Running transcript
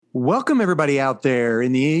Welcome everybody out there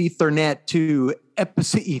in the Ethernet to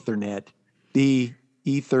episode Ethernet, the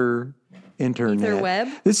Ether Internet.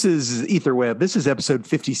 Etherweb. This is Etherweb. This is episode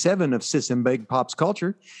 57 of Sis and Big Pops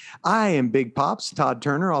Culture. I am Big Pops, Todd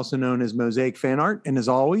Turner, also known as Mosaic Fan Art, and as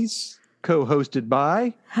always, co-hosted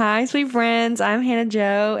by... Hi, sweet friends. I'm Hannah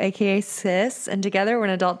Jo, aka Sis, and together we're an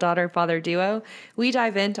adult daughter-father duo. We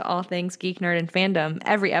dive into all things geek, nerd, and fandom.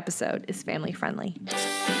 Every episode is family friendly.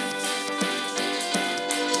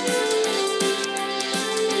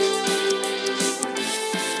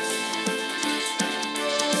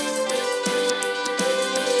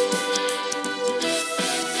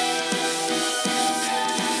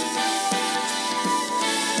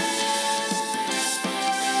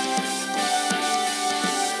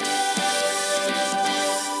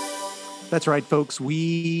 That's right, folks.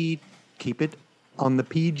 We keep it on the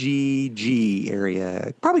PGG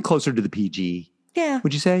area, probably closer to the PG. Yeah.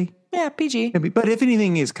 Would you say? Yeah, PG. Maybe. But if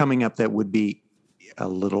anything is coming up that would be a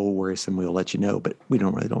little worrisome, we'll let you know. But we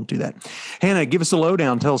don't do that. Hannah, give us a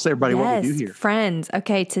lowdown. Tell us, everybody, what we do here. Friends.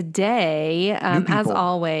 Okay, today, as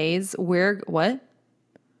always, we're what?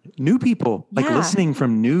 New people, like Yeah. listening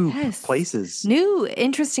from new Yes. places. New,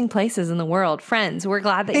 interesting places in the world. Friends, we're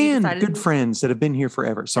glad that you And decided good friends that have been here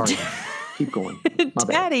forever. Sorry. Keep going. My bad.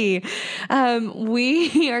 Daddy.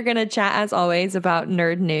 We are going to chat, as always, about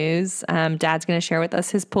nerd news. Dad's going to share with us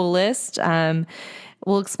his pull list.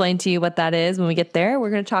 We'll explain to you what that is when we get there. We're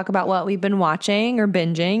going to talk about what we've been watching or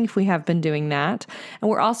binging, if we have been doing that. And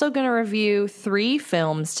we're also going to review 3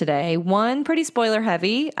 films today. One pretty spoiler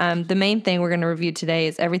heavy. The main thing we're going to review today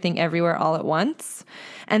is Everything Everywhere All at Once.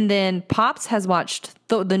 And then Pops has watched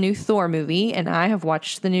the new Thor movie, and I have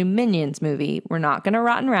watched the new Minions movie. We're not going to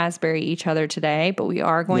rotten raspberry each other today, but we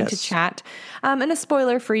are going to chat in a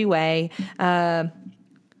spoiler-free way.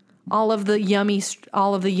 All of the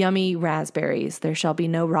yummy raspberries. There shall be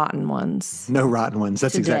no rotten ones. No rotten ones.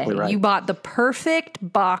 That's today. exactly right. You bought the perfect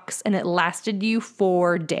box, and it lasted you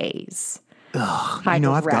 4 days. I've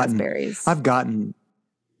gotten.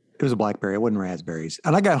 It was a blackberry. It wasn't raspberries.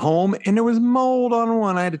 And I got home, and there was mold on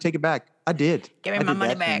one. I had to take it back. I did. Give me my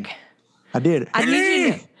money back. I did. I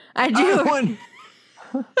do. I do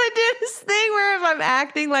this thing where if I'm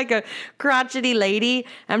acting like a crotchety lady,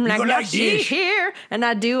 I'm like, no, she's here. And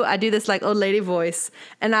I do this like old lady voice.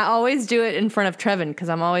 And I always do it in front of Trevin because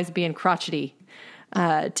I'm always being crotchety,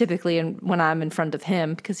 typically when I'm in front of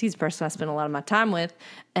him because he's the person I spend a lot of my time with.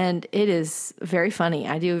 And it is very funny.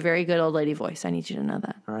 I do a very good old lady voice. I need you to know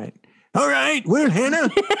that. All right. Well, Hannah.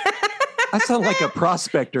 I sound like a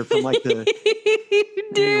prospector from like the... You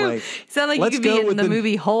do. Anyway, you sound like you could be in the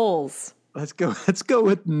movie Holes. Let's go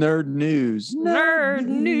with nerd news. Nerd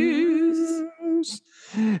news.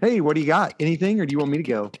 Hey, what do you got? Anything, or do you want me to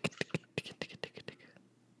go?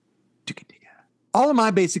 All of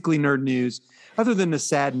my basically nerd news, other than the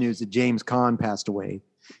sad news that James Caan passed away.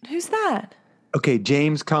 Who's that? Okay,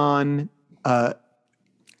 James Caan.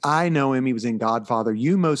 I know him. He was in Godfather.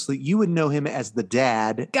 You would know him as the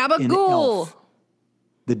dad. Gabagool. In Elf.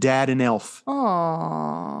 The dad in Elf.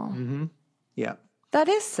 Aww. Mm-hmm. Yeah. That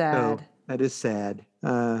is sad. So, that is sad.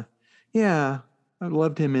 Yeah, I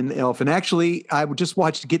loved him in Elf. And actually, I just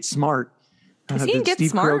watched Get Smart. Is he in Get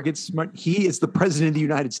Smart? Carell Gets Smart. He is the president of the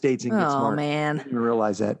United States in Get Smart. Oh, man. I didn't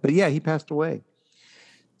realize that. But yeah, he passed away.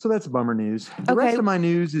 So that's bummer news. The rest of my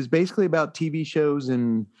news is basically about TV shows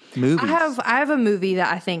and movies. I have a movie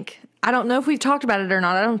that I don't know if we've talked about it or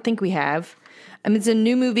not. I don't think we have. It's a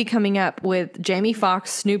new movie coming up with Jamie Foxx,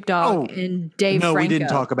 Snoop Dogg, and Dave Franco. No, we didn't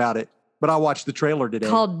talk about it. But I watched the trailer today.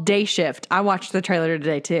 Called Day Shift. I watched the trailer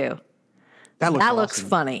today, too. That looks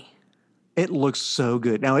funny. It looks so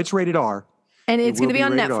good. Now, it's rated R. And it's going to be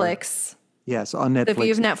on Netflix. Yes, on Netflix. So if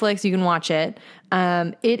you have Netflix, you can watch it.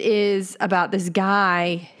 It is about this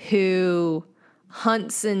guy who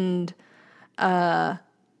hunts and...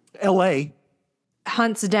 L.A.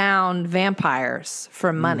 hunts down vampires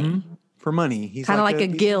for money. Mm-hmm. For money. He's kind of like a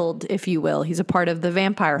guild, if you will. He's a part of the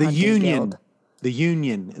vampire hunting union. guild. The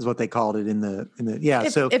union is what they called it in the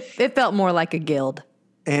it felt more like a guild.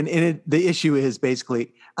 And the issue is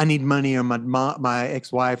basically I need money or my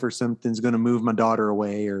ex-wife or something's going to move my daughter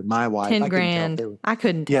away or my wife. 10 grand. I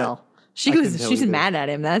couldn't tell. She's mad at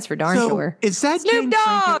him. That's for darn sure. Is that Snoop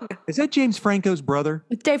Dogg? Is that James Franco's brother?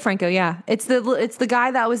 It's Dave Franco. Yeah, it's the guy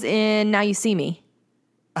that was in Now You See Me.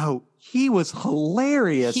 Oh, he was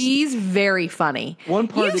hilarious. He's very funny. One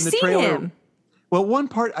part You've in the seen trailer. Him. Well, one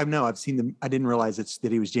part, I've seen them. I didn't realize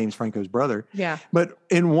that he was James Franco's brother. Yeah. But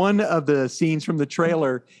in one of the scenes from the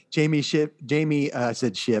trailer, Jamie said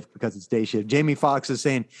Shift because it's Day Shift. Jamie Foxx is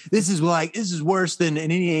saying, this is worse than,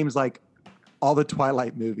 and he names like all the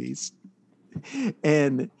Twilight movies.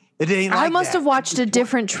 And It ain't like I must that. have watched a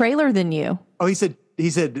different trailer than you. Oh, he said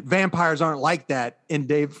vampires aren't like that. And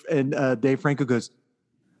Dave Franco goes,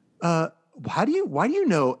 why do you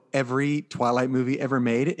know every Twilight movie ever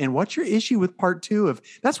made? And what's your issue with part 2 of?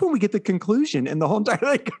 That's when we get the conclusion, and the whole entire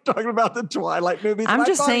thing talking about the Twilight movies. I'm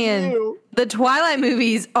just saying the Twilight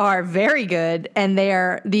movies are very good, and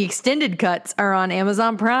the extended cuts are on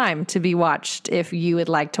Amazon Prime to be watched if you would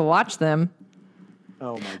like to watch them.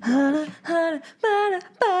 Oh my god,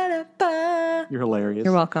 you're hilarious.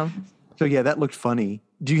 You're welcome. So yeah, that looked funny.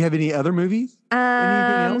 Do you have any other movies?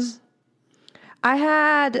 Anything else? I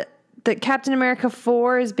had that Captain America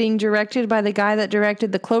 4 is being directed by the guy that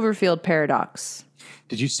directed the Cloverfield Paradox.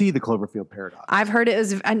 Did you see the Cloverfield Paradox? I've heard it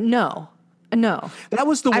was no. That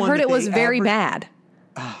was the one. I've heard it was very bad.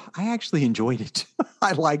 I actually enjoyed it.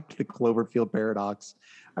 I liked the Cloverfield Paradox.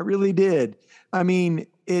 I really did. I mean,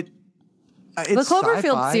 the Cloverfield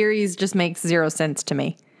sci-fi. series just makes zero sense to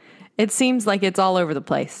me. It seems like it's all over the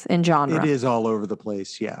place in genre. It is all over the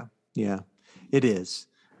place. Yeah, it is.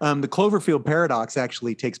 The Cloverfield Paradox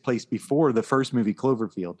actually takes place before the first movie,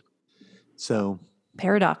 Cloverfield. So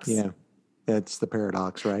Paradox. Yeah, that's the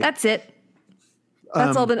paradox, right? That's it.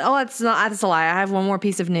 That's all. That's a lie. I have one more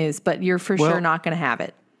piece of news, but you're for sure not going to have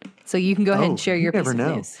it. So you can go ahead and share your piece of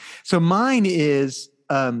news. So mine is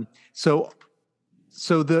so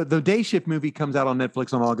the Day Shift movie comes out on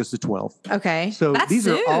Netflix on August the 12th. Okay. So that's these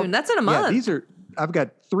soon. are all, that's in a month. Yeah, I've got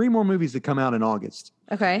 3 more movies that come out in August.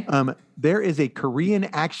 Okay. There is a Korean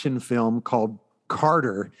action film called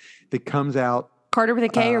Carter that comes out Carter with a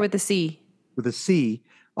K or with a C? With a C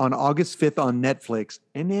on August 5th on Netflix,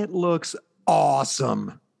 and it looks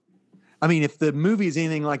awesome. I mean, if the movie is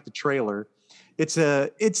anything like the trailer, it's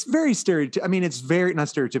very stereotypical. I mean, it's very not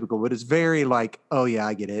stereotypical, but it's very like, oh yeah,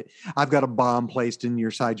 I get it. I've got a bomb placed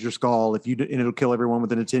inside your skull and it'll kill everyone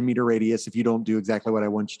within a 10-meter radius if you don't do exactly what I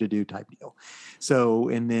want you to do, type deal. So,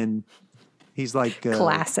 and then he's like,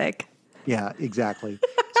 classic. Yeah, exactly.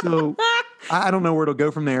 So I don't know where it'll go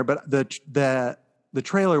from there, but the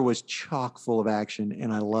trailer was chock full of action,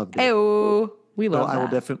 and I loved it. Oh, we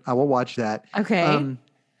love that. I will watch that. Okay.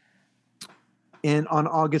 And on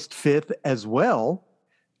August 5th as well,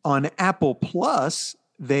 on Apple Plus,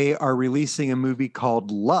 they are releasing a movie called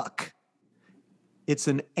Luck. It's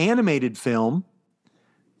an animated film.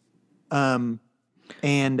 And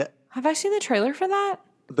have I seen the trailer for that?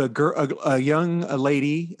 A young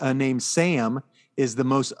lady named Sam is the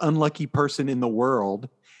most unlucky person in the world,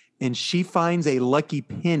 and she finds a lucky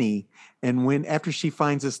penny. And after she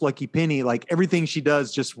finds this lucky penny, like everything she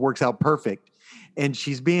does just works out perfect. And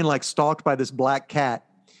she's being like stalked by this black cat.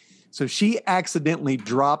 So she accidentally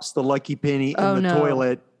drops the lucky penny in the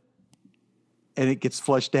toilet, and it gets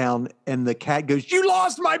flushed down. And the cat goes, "You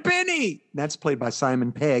lost my penny." And that's played by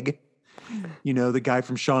Simon Pegg. You know, the guy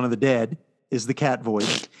from Shaun of the Dead is the cat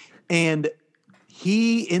voice. And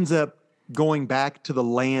he ends up going back to the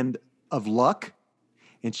land of luck,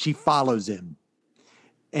 and she follows him.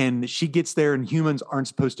 And she gets there, and humans aren't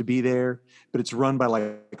supposed to be there, but it's run by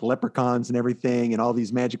like leprechauns and everything and all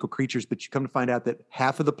these magical creatures. But you come to find out that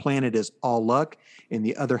half of the planet is all luck and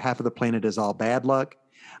the other half of the planet is all bad luck.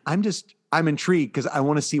 I'm intrigued because I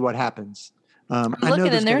want to see what happens. I'm looking,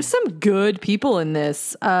 and there's some good people in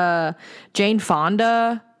this. Jane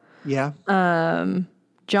Fonda. Yeah. John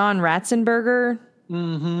Ratzenberger.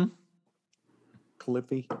 Mm-hmm.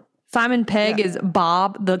 Cliffy. Simon Pegg is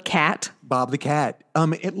Bob the cat. Bob the cat.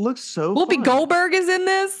 It looks so Whoopi fun. Goldberg is in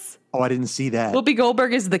this. Oh, I didn't see that. Whoopi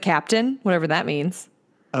Goldberg is the captain, whatever that means.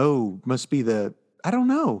 Oh, must be I don't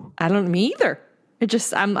know. Me either. It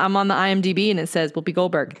just, I'm on the IMDb and it says Whoopi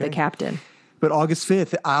Goldberg, the captain. But August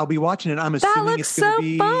 5th, I'll be watching it. I'm assuming it's going to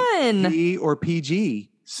be fun. P or PG.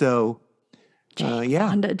 So,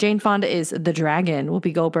 Jane Fonda is the dragon.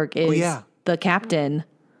 Whoopi Goldberg is the captain.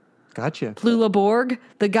 Gotcha. Flula Borg,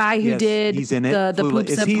 the guy who did he's in it. the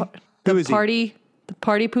party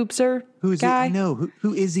poopser. Who is guy? he? I know.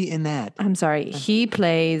 Who is he in that? I'm sorry. He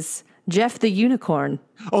plays Jeff the Unicorn.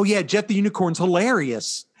 Oh yeah, Jeff the Unicorn's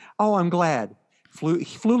hilarious. Oh, I'm glad.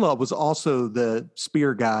 Flula was also the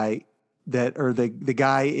spear guy the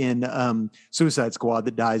guy in Suicide Squad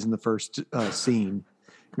that dies in the first scene.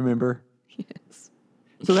 Remember? Yes.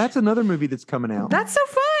 So that's another movie that's coming out. That's so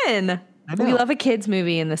fun. I know. We love a kids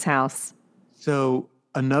movie in this house. So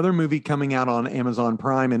another movie coming out on Amazon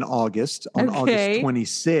Prime in August, on August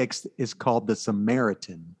 26th, is called The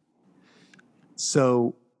Samaritan.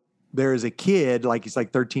 So there is a kid, he's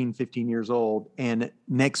 13, 15 years old, and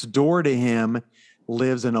next door to him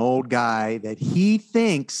lives an old guy that he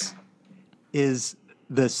thinks is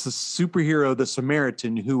the superhero, the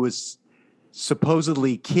Samaritan, who was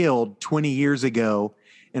supposedly killed 20 years ago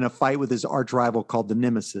in a fight with his arch rival called the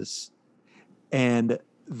Nemesis. And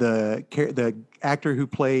the actor who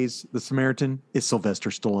plays the Samaritan is Sylvester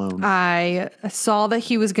Stallone. I saw that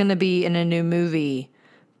he was going to be in a new movie,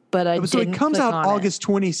 but so it comes out August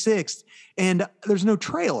 26th, and there's no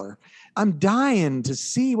trailer. I'm dying to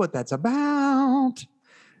see what that's about.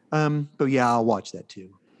 But yeah, I'll watch that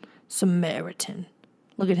too. Samaritan.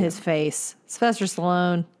 Look at his face. Sylvester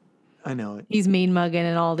Stallone. I know it. He's mean mugging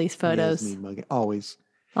in all these photos. He is mean mugging. Always.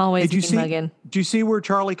 Always mean mugging. Do you see where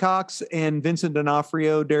Charlie Cox and Vincent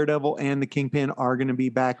D'Onofrio, Daredevil, and the Kingpin are going to be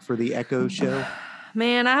back for the Echo show?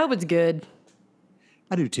 Man, I hope it's good.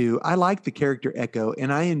 I do too. I like the character Echo,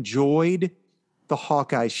 and I enjoyed the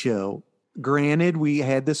Hawkeye show. Granted, we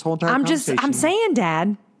had this whole entire conversation. I'm saying,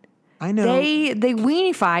 Dad. I know. They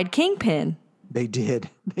weenified Kingpin. They did.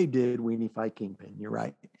 They did weeniefy Kingpin. You're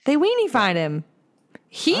right. They weenified him.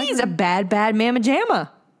 He's a bad mamma jamma.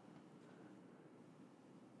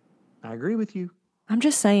 I agree with you. I'm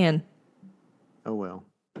just saying. Oh, well.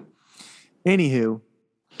 Anywho,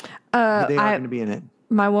 they are going to be in it.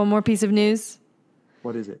 My one more piece of news.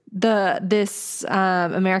 What is it? This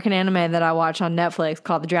American anime that I watch on Netflix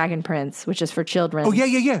called The Dragon Prince, which is for children. Oh,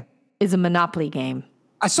 yeah. Is a Monopoly game.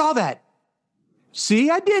 I saw that. See,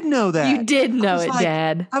 I did know that. You did know it,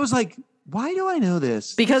 Dad. I was like, why do I know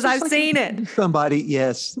this? Because I've seen it. Somebody,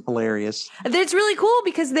 yes, hilarious. It's really cool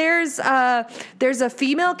because there's a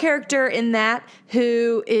female character in that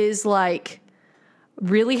who is like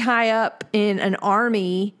really high up in an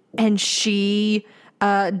army, and she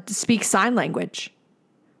speaks sign language.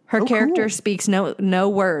 Her character speaks no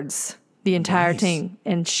words the entire thing,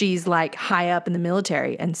 and she's like high up in the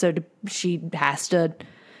military, and so she has to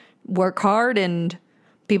work hard, and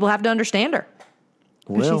people have to understand her.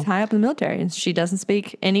 Well, she's high up in the military, and she doesn't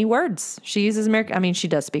speak any words. She uses she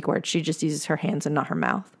does speak words. She just uses her hands and not her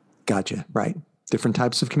mouth. Gotcha. Right. Different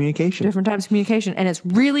types of communication. And it's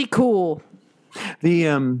really cool. The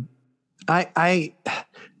I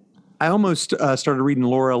almost started reading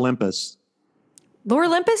Lore Olympus. Lore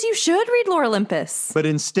Olympus? You should read Lore Olympus. But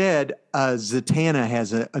instead, Zatanna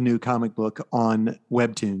has a new comic book on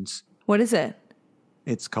Webtoons. What is it?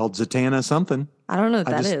 It's called Zatanna something. I don't know what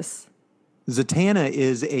that is. Zatanna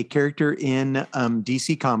is a character in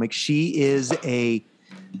DC Comics. She is a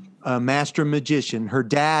master magician. Her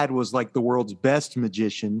dad was like the world's best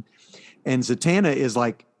magician. And Zatanna is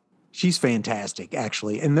like, she's fantastic,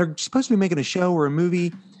 actually. And they're supposed to be making a show or a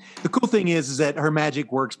movie. The cool thing is that her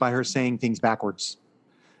magic works by her saying things backwards.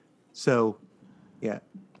 So, yeah.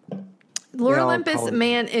 Lore Olympus,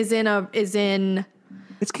 man, is in.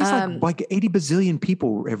 It's because like 80 bazillion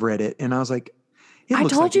people have read it. And I was like, I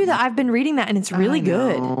told you that I've been reading that, and it's really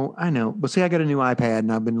good. I know. But see, I got a new iPad,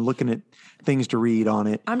 and I've been looking at things to read on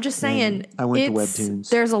it. I'm just saying. I went to Webtoons.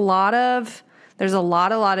 There's a lot of.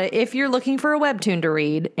 If you're looking for a webtoon to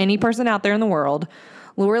read, any person out there in the world,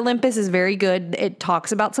 Lore Olympus is very good. It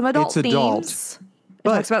talks about some adult themes. It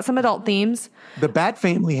talks about some adult themes. The Bat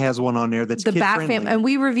Family has one on there that's the Bat Family, and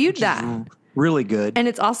we reviewed that. Really good, and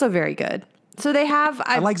it's also very good. So they have.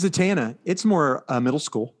 I like Zatanna. It's more middle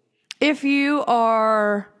school. If you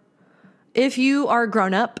are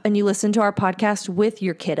grown up and you listen to our podcast with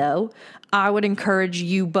your kiddo, I would encourage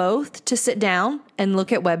you both to sit down and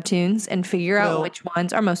look at Webtoons and figure out which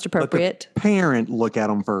ones are most appropriate. Let the parent look at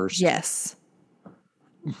them first. Yes.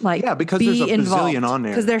 Because there's a bazillion on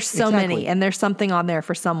there. Because there's so many, and there's something on there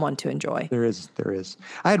for someone to enjoy. There is.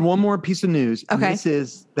 I had one more piece of news. Okay. And this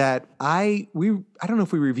is that I don't know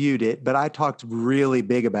if we reviewed it, but I talked really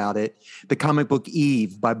big about it. The comic book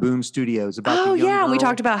Eve by Boom Studios. About the young girl. We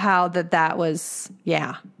talked about how that was,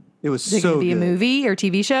 It was so good. Is it going to be a movie or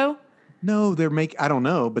TV show? No, I don't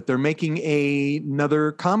know, but they're making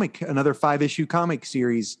another 5-issue comic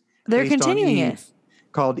series. They're continuing it.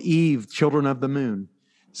 Called Eve, Children of the Moon.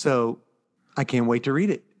 So I can't wait to read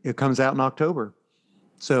it. It comes out in October.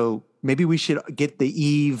 So maybe we should get the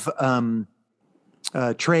Eve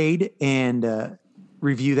trade and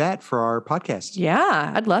review that for our podcast.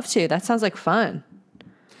 Yeah, I'd love to. That sounds like fun.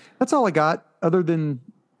 That's all I got, other than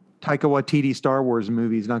Taika Waititi Star Wars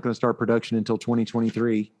movie is not going to start production until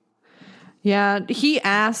 2023. Yeah, he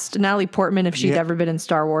asked Natalie Portman if she'd ever been in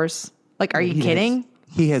Star Wars. Like, are you kidding?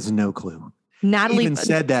 He has no clue. Natalie he even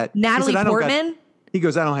said that. Natalie Portman? He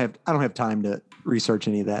goes, I don't have time to research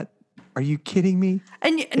any of that. Are you kidding me?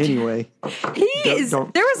 And anyway,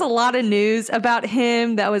 there was a lot of news about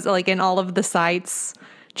him that was like in all of the sites,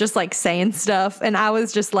 just like saying stuff. And I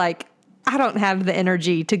was just like, I don't have the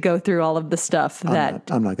energy to go through all of the stuff I'm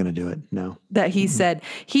not going to do it. No. That he said.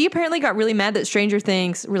 He apparently got really mad that Stranger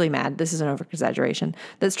Things, really mad, this is an over-exaggeration,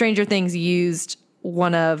 that Stranger Things used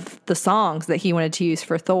one of the songs that he wanted to use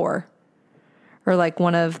for Thor, or like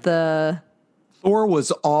one of the. Thor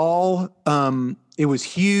was all. It was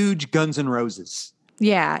huge. Guns N' Roses.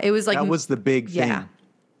 Yeah, it was like That was the big thing. Yeah.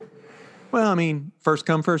 Well, I mean, first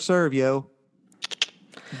come, first serve, yo.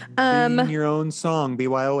 Being your own song,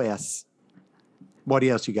 BYOS. What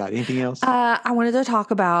else you got? Anything else? I wanted to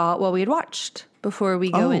talk about what we had watched before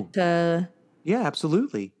we go into. Yeah,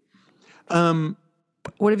 absolutely. What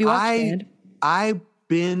have you watched, Dad? I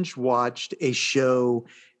binge watched a show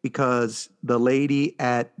because the lady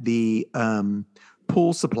at the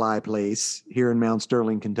pool supply place here in Mount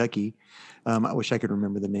Sterling, Kentucky. I wish I could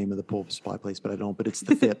remember the name of the pool supply place, but I don't. But it's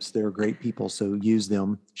the Phipps. They're great people, so use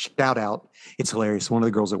them. Shout out. It's hilarious. One of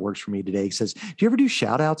the girls that works for me today says, do you ever do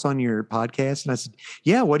shout outs on your podcast? And I said,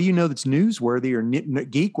 yeah, what do you know that's newsworthy or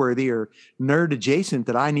geek-worthy or nerd adjacent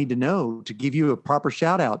that I need to know to give you a proper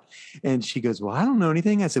shout out? And she goes, well, I don't know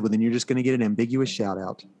anything. I said, well, then you're just going to get an ambiguous shout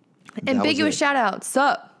out. Ambiguous shout out.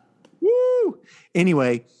 Sup? Woo!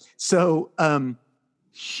 Anyway, so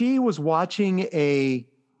she was watching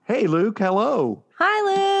Hey, Luke, hello.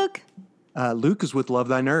 Hi, Luke. Luke is with Love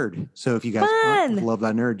Thy Nerd. So if you guys aren't with Love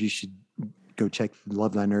Thy Nerd, you should go check the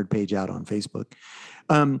Love Thy Nerd page out on Facebook.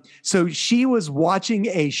 So she was watching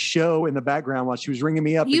a show in the background while she was ringing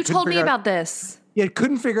me up. You told me about this. Yeah,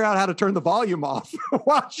 couldn't figure out how to turn the volume off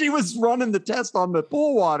while she was running the test on the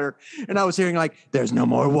pool water. And I was hearing like, there's no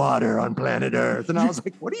more water on planet Earth. And I was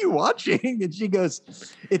like, what are you watching? And she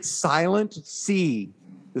goes, it's Silent Sea.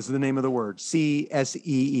 This is the name of the word,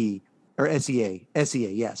 C-S-E-E, or S-E-A, S-E-A,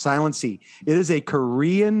 yeah, Silent Sea. It is a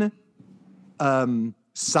Korean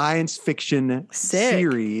science fiction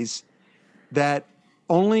series that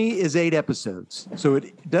only is 8 episodes. So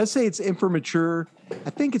it does say it's for mature. I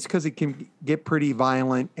think it's because it can get pretty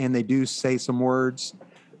violent, and they do say some words.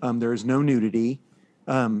 There is no nudity.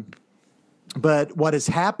 But what has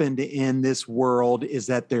happened in this world is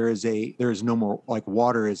that there is no more, like,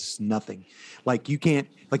 water is nothing. Like you can't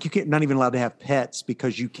not even allowed to have pets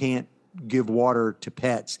because you can't give water to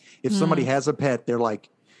pets. If somebody has a pet,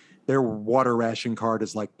 their water ration card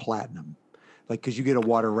is like platinum. Like, cause you get a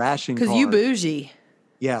water ration card. Cause you bougie.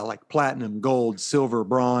 Yeah. Like platinum, gold, silver,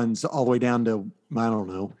 bronze, all the way down to, I don't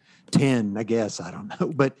know, 10, I guess. I don't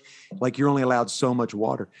know. But like, you're only allowed so much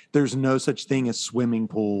water. There's no such thing as swimming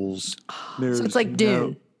pools. So it's like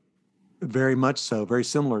Dune. Very much so. Very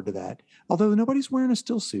similar to that. Although nobody's wearing a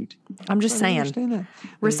still suit. I'm just saying. That.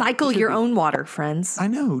 Recycle your own water, friends. I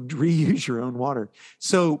know. Reuse your own water.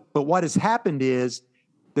 So, but what has happened is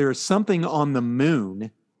there is something on the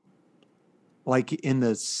moon, like in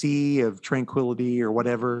the Sea of Tranquility or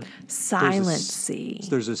whatever. Silent Sea.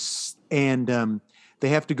 And they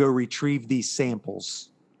have to go retrieve these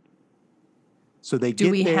samples. So they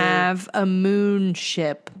Do we have a moon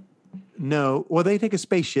ship? No. Well, they take a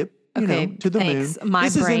spaceship. To the thanks. moon. My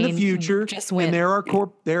this is brain in the future, just went. And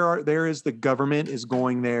there is the government is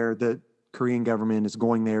going there. The Korean government is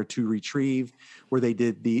going there to retrieve where they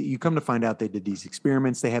did you come to find out they did these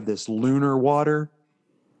experiments. They have this lunar water.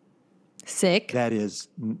 Sick. That is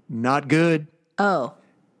not good. Oh.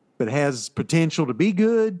 But has potential to be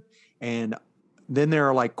good. And then there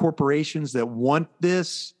are like corporations that want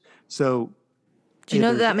this. So do you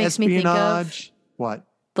know that makes me think of what?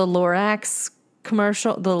 The Lorax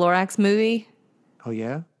commercial, the Lorax movie. Oh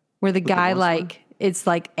yeah, where the guy it's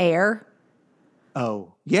like air.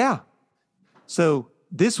 Oh yeah. So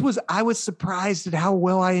I was surprised at how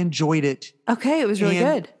well I enjoyed it. Okay, it was really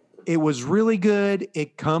good. It was really good.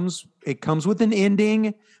 It comes with an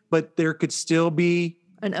ending, but there could still be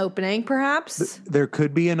an opening, perhaps. There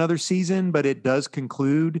could be another season, but it does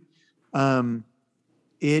conclude.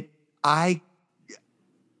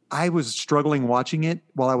 I was struggling watching it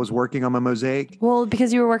while I was working on my mosaic. Well,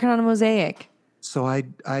 because you were working on a mosaic. So I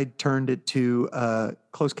turned it to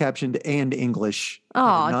closed captioned and English.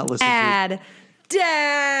 Oh, Dad.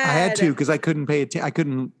 I had to because I couldn't pay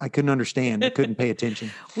attention. I couldn't understand. I couldn't pay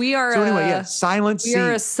attention. We are so anyway, yeah, Silent Sea. We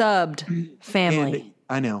are a subbed family.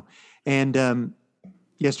 I know. And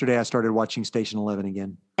yesterday I started watching Station 11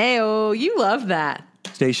 again. Ayo, you love that.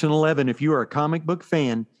 Station 11. If you are a comic book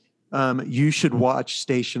fan, you should watch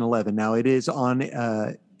Station 11. Now it is on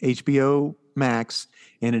HBO Max,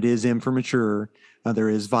 and it is in for mature. There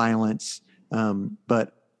is violence,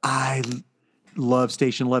 but I love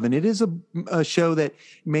Station 11. It is a show that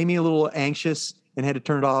made me a little anxious and had to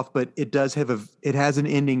turn it off, but it does it has an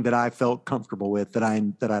ending that I felt comfortable with that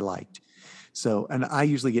I liked. So, and I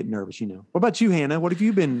usually get nervous, What about you, Hannah? What have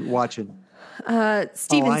you been watching?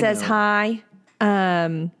 Steven says hi.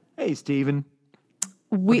 Hey, Steven.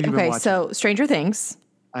 So Stranger Things.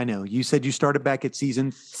 I know. You said you started back at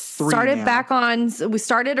season 3 Started now. back on. We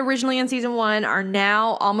started originally on season 1. Are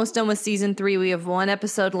now almost done with season 3. We have 1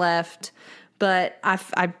 episode left, but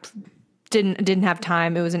I didn't have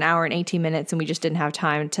time. It was an hour and 18 minutes, and we just didn't have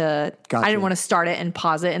time to. Gotcha. I didn't want to start it and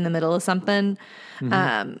pause it in the middle of something.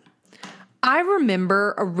 I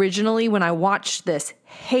remember originally when I watched this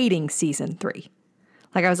hating season 3.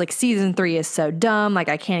 Like I was like, season 3 is so dumb. Like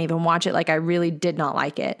I can't even watch it. Like I really did not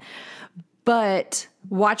like it. But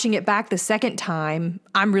watching it back the second time,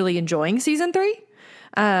 I'm really enjoying season 3.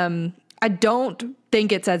 I don't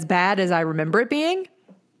think it's as bad as I remember it being.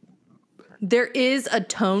 There is a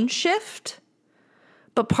tone shift,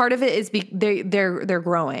 but part of it is they're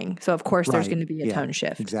growing. So of course there's Right. going to be a Yeah, tone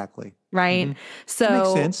shift, Exactly. right? So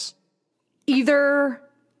Makes sense. either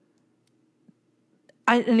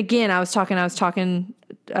I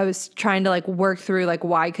was trying to like work through like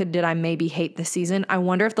did I maybe hate the season? I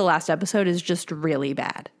wonder if the last episode is just really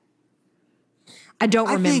bad. I don't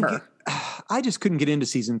remember. I just couldn't get into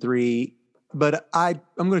season 3, but I'm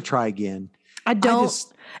going to try again. I don't. my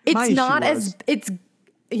It's issue not was- as it's.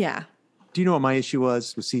 Yeah. Do you know what my issue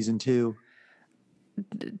was with season 2?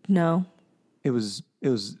 No. It was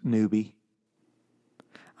Newbie.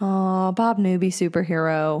 Oh, Bob Newby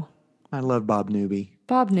superhero. I love Bob Newby.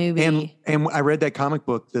 Bob Newby. And I read that comic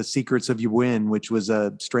book, The Secrets of You Win, which was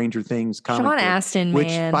a Stranger Things comic Sean book. Astin, which,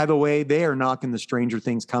 man. by the way, they are knocking the Stranger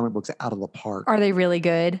Things comic books out of the park. Are they really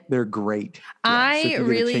good? They're great. Yeah, so if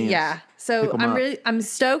you get a chance, So pick 'em up. I'm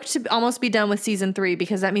stoked to almost be done with season 3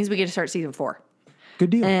 because that means we get to start season 4. Good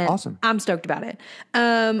deal. And Awesome. I'm stoked about it.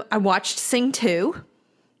 I watched Sing 2.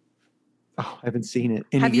 Oh, I haven't seen it.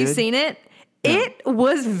 Any Have you good? seen it? It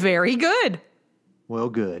was very good. Well,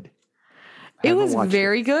 good. It Haven't was watched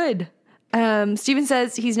very good. Steven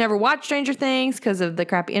says he's never watched Stranger Things because of the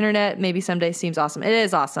crappy internet. Maybe someday seems awesome. It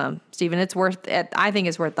is awesome, Steven. It's worth it. I think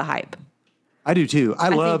it's worth the hype. I do too. I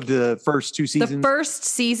loved the first 2 The seasons. first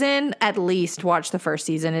season, at least watch the first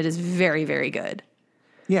season. It is very, very good.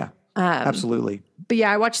 Yeah, absolutely. But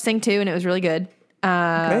yeah, I watched Sing 2 and it was really good.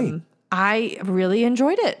 Okay. I really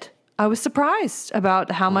enjoyed it. I was surprised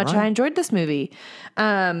about how much I enjoyed this movie.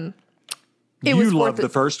 It You was loved the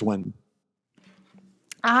first one.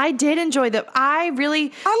 I did enjoy I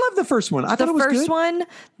love the first one. I thought the it was first good. one.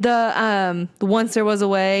 The Once There Was a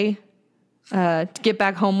Way. To Get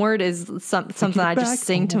Back Homeward is something I just back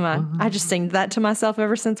sing to I just sing that to myself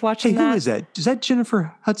ever since watching Hey, that. who is that? Is that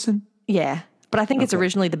Jennifer Hudson? Yeah, but I think it's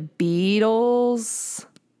originally the Beatles.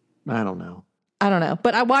 I don't know. I don't know,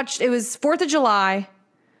 but it was 4th of July,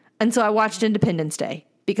 and so I watched Independence Day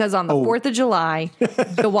because on the 4th of July,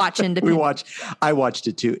 you watch Independence. I watched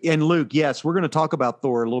it too. And Luke, yes, we're going to talk about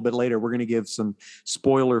Thor a little bit later. We're going to give some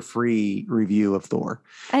spoiler-free review of Thor.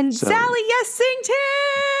 And So- Sally, yes, sing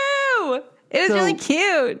too. It was So- really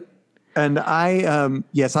cute. And I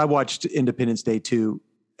watched Independence Day 2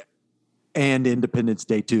 and Independence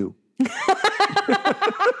Day 2.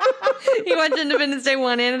 You watched Independence Day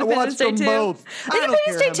 1 and Independence Day watched 2. them both. I don't Independence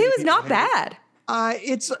care Day how 2 many is not people hate bad.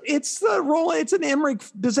 It's an Emmerich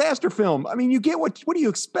disaster film. I mean, you get what do you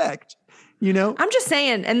expect? You know? I'm just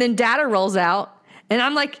saying. And then Dada rolls out, and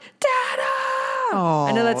I'm like, Dada!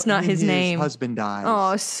 I know that's not and his name. Husband dies.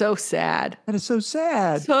 Oh, so sad. That is so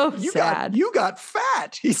sad. So you sad. You got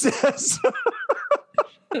fat, he says.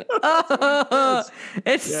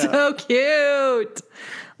 It's so cute.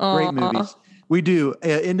 Great movies. We do.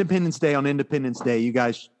 Independence Day on Independence Day. You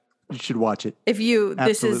guys should watch it. This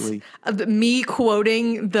Absolutely. is me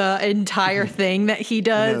quoting the entire thing that he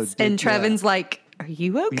does, dude, and Trevin's like, "Are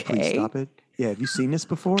you Will you please okay?" stop it? Yeah, have you seen this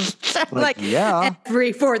before? Like, yeah.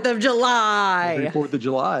 every 4th of July. Every 4th of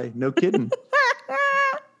July. No kidding.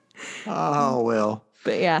 Oh, well.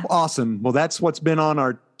 But yeah. Awesome. Well, that's what's been on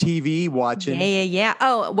our TV watching. Yeah.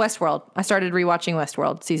 Oh, Westworld. I started rewatching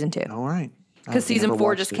Westworld season 2. All right. Because season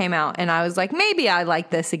 4 just came out, and I was like, maybe I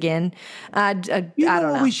like this again. I don't what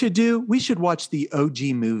know. we should do? We should watch the OG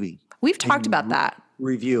movie. We've talked about that.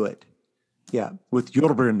 Review it. Yeah, with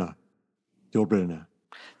Jorbrina.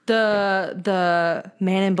 The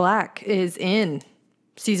Man in Black is in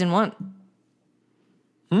season 1.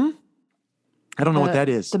 I don't know what that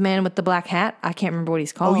is. The man with the black hat. I can't remember what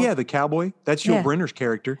he's called. Oh, yeah, the cowboy. That's Yul Yeah. Brynner's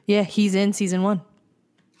character. Yeah, he's in season 1.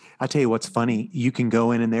 I tell you what's funny. You can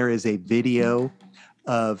go in and there is a video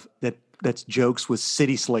of that's jokes with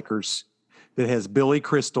City Slickers that has Billy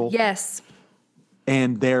Crystal. Yes.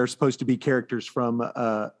 And they're supposed to be characters from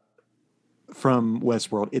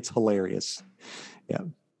Westworld. It's hilarious. Yeah.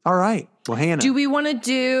 All right. Well, Hannah. Do we want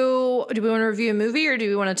to review a movie, or do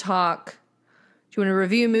we want to talk? Do you want to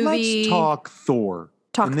review a movie? Let's talk Thor.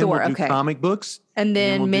 Talk and then Thor, we'll do okay. comic books. And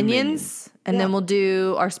then we'll do Minions. And then we'll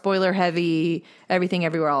do our spoiler heavy Everything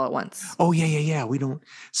Everywhere All at Once. Oh, yeah. We don't.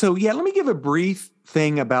 So, yeah, let me give a brief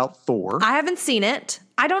thing about Thor. I haven't seen it.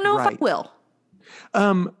 I don't know if I will.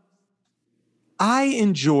 I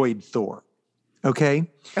enjoyed Thor. Okay.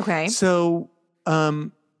 Okay. So,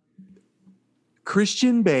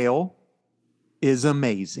 Christian Bale is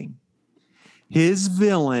amazing. His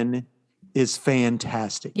villain is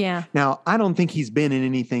fantastic. Yeah. Now, I don't think he's been in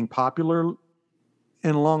anything popular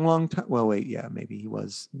in a long, long time. Well, wait, yeah, maybe he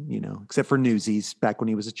was, except for Newsies back when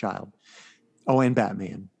he was a child. Oh, and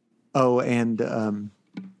Batman. Oh, and American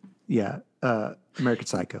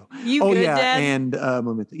Psycho. Dad? And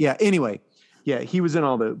yeah. Anyway, yeah, he was in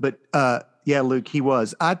all those. But Luke, he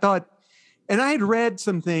was. I thought, and I had read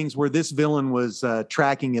some things where this villain was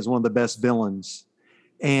tracking as one of the best villains,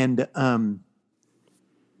 and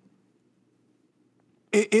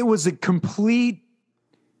it was a complete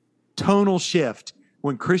tonal shift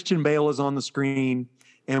when Christian Bale is on the screen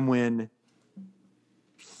and when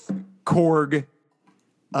Korg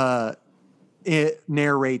it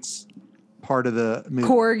narrates part of the movie.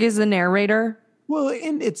 Korg is the narrator? Well,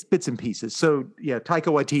 and it's bits and pieces. So, yeah,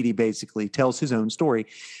 Taika Waititi basically tells his own story.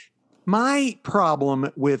 My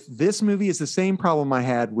problem with this movie is the same problem I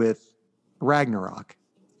had with Ragnarok.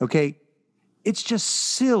 Okay? It's just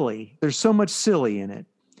silly. There's so much silly in it.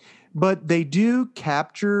 But they do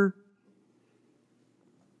capture...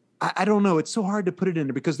 I don't know. It's so hard to put it in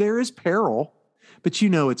there because there is peril, but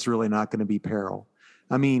it's really not going to be peril.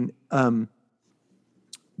 I mean, the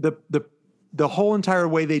whole entire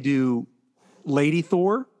way they do Lady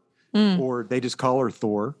Thor, or they just call her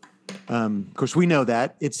Thor. Of course, we know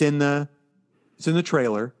that it's in the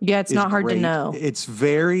trailer. Yeah, it's not hard to know. It's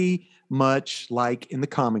very much like in the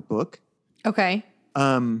comic book. Okay.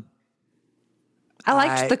 I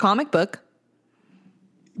liked the comic book,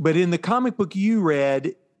 but in the comic book you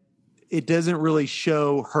read, it doesn't really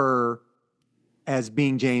show her as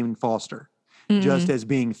being Jane Foster, just as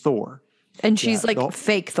being Thor. And she's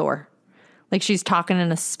fake Thor. Like she's talking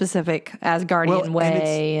in a specific Asgardian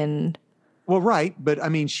way. Well, right. But I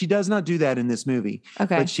mean, she does not do that in this movie.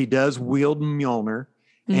 Okay. But she does wield Mjolnir.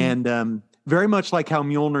 And very much like how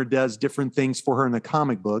Mjolnir does different things for her in the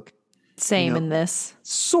comic book. Same in this.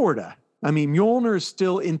 Sorta. I mean, Mjolnir is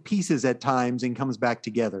still in pieces at times and comes back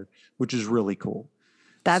together, which is really cool.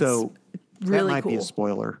 That's really that might cool. be a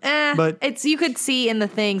spoiler. But you could see in the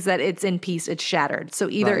things that it's in piece, it's shattered.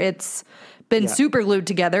 So either it's been super glued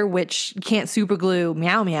together, which you can't super glue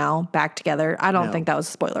Meow Meow back together. I don't think that was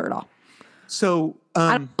a spoiler at all. So,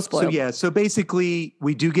 so basically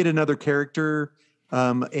we do get another character,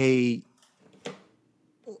 like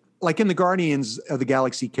in the Guardians of the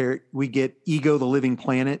Galaxy character, we get Ego, the Living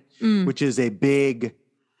Planet, which is a big,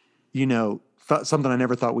 something I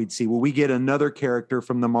never thought we'd see. Well, we get another character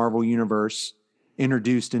from the Marvel Universe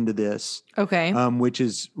introduced into this. Okay. Which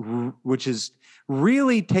is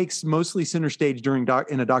really takes mostly center stage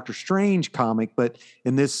in a Doctor Strange comic, but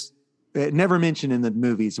in this, never mentioned in the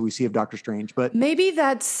movies we see of Doctor Strange. But maybe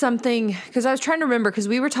that's something, because I was trying to remember, because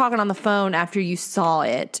we were talking on the phone after you saw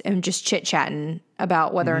it and just chit-chatting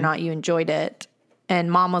about whether or not you enjoyed it.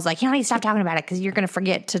 And Mom was like, you need to stop talking about it because you're going to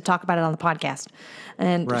forget to talk about it on the podcast.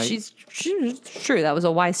 And she's true. That was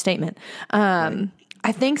a wise statement.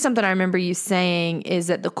 I think something I remember you saying is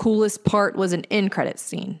that the coolest part was an end credit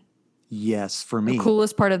scene. Yes, for me. The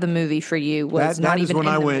coolest part of the movie for you was not even in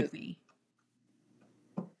the movie.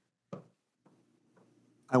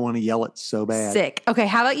 I want to yell it so bad. Sick. Okay,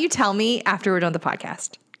 how about you tell me after we're done with the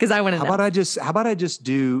podcast? Because I want to know. How about I just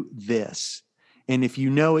do this? And if you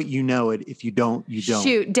know it, you know it. If you don't, you don't.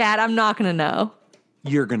 Shoot, Dad, I'm not going to know.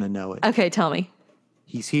 You're going to know it. Okay, tell me.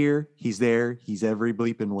 He's here. He's there. He's every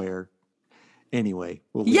bleeping where. Anyway.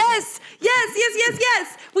 Yes.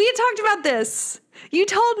 We had talked about this. You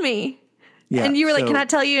told me. Yeah, and you were like, can I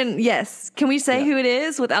tell you? And yes. Can we say who it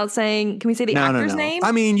is without saying, can we say the actor's name?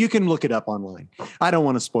 I mean, you can look it up online. I don't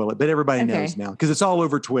want to spoil it, but everybody knows now because it's all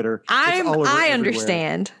over Twitter. I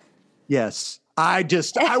understand. Yes. I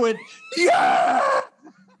went, yes!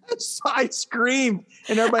 I screamed.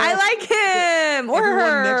 And everybody I like him or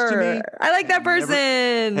her. Next to me I like that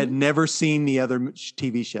person. Had never seen the other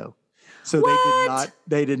TV show. So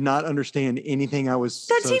they did not understand anything I was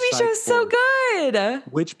That TV show is so good.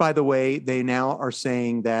 Which, by the way, they now are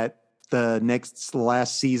saying that the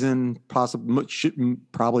last season,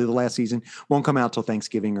 probably the last season, won't come out till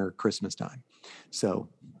Thanksgiving or Christmas time. So,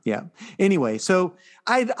 yeah. Anyway, so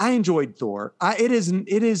I enjoyed Thor. It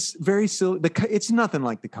is very silly. It's nothing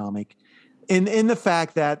like the comic, in the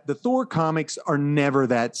fact that the Thor comics are never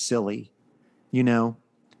that silly.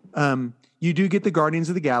 You do get the Guardians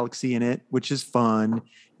of the Galaxy in it, which is fun.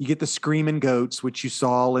 You get the Screaming Goats, which you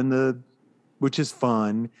saw which is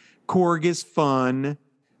fun. Korg is fun.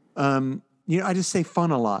 I just say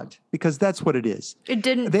fun a lot because that's what it is. It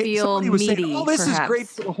didn't feel somebody was meaty, saying, this perhaps. is great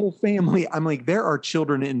for the whole family. I'm like, there are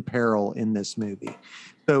children in peril in this movie.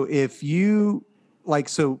 So if you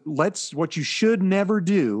what you should never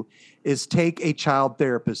do is take a child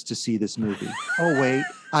therapist to see this movie. Oh, wait,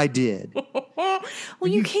 I did.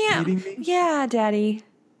 Well, you can't. Kidding me? Yeah, Daddy.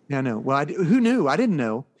 Yeah, no. Well, who knew? I didn't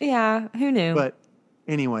know. Yeah, who knew? But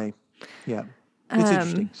anyway, yeah, it's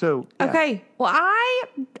interesting. So yeah. Okay. Well,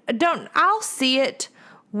 I'll see it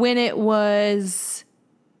when it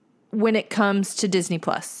comes to Disney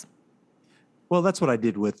Plus. Well, that's what I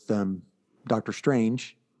did with Doctor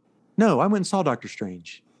Strange. No, I went and saw Doctor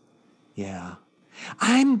Strange. Yeah.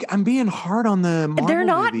 I'm being hard on the Marvel They're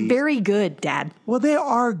not movies. very good, Dad. Well, they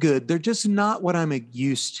are good. They're just not what I'm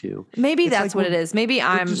used to. Maybe It's that's like what it is. Maybe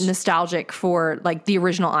I'm nostalgic for like the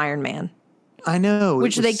original Iron Man. I know.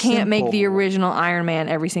 Which they can't make the original Iron Man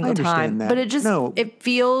every single time. that. But it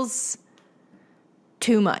feels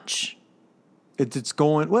too much. It's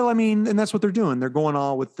going, well, I mean, and that's what they're doing. They're going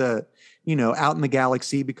all with the, out in the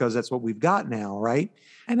galaxy because that's what we've got now, right?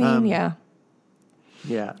 I mean, yeah.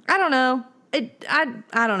 Yeah. I don't know. I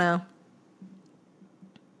don't know.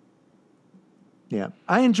 Yeah.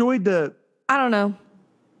 I enjoyed I don't know.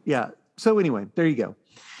 yeah. So anyway, there you go.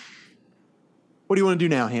 What do you want to do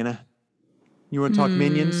now, Hannah? You want to talk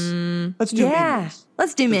Minions? Let's do Minions.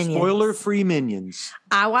 Let's do Minions. Spoiler-free Minions.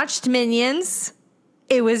 I watched Minions.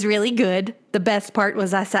 It was really good. The best part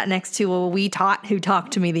was I sat next to a wee tot who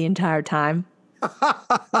talked to me the entire time.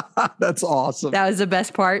 That's awesome. That was the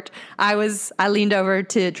best part. I leaned over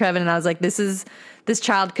to Trevin and I was like, this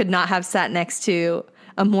child could not have sat next to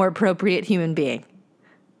a more appropriate human being.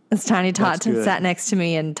 This tiny tot sat next to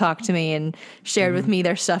me and talked to me and shared with me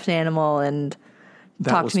their stuffed animal and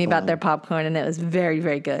talked to me about their popcorn, and it was very,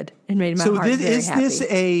 very good. It made my heart very happy. Is this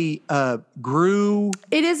a Gru?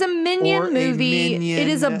 It is a Minion movie. It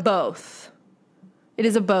is a both. It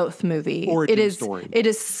is a both movie. Origin story. It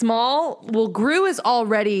is small. Well, Gru is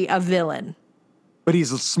already a villain. But he's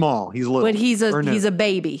small. He's little. But he's a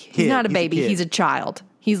baby. He's not a baby. He's a child.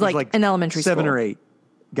 He's like an elementary 7 school. or 8.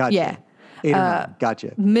 Gotcha. Yeah. 8 or 9.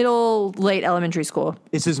 Gotcha. Late elementary school.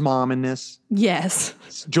 Is his mom in this? Yes.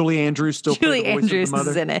 Julie Andrews still Julie play the voice Andrews of the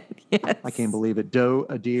mother? is in it. Yes. I can't believe it. Doe,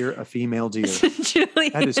 a deer, a female deer.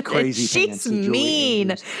 That is crazy. She's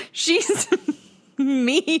mean. She's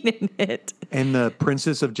mean in it. And the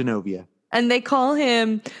Princess of Genovia. And they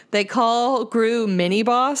call Gru Mini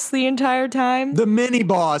Boss the entire time. The Mini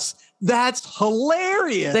Boss. That's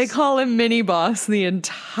hilarious. They call him Mini Boss the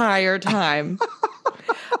entire time.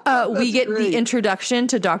 We get the introduction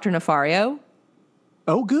to Dr. Nefario.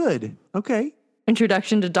 Oh, good. Okay.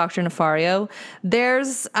 Introduction to Dr. Nefario.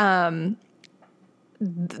 There's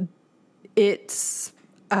it's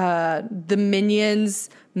the minions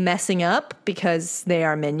messing up because they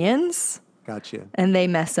are minions. Gotcha. And they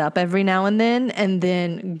mess up every now and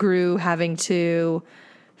then Gru having to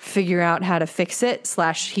figure out how to fix it,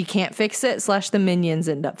 / he can't fix it, / the minions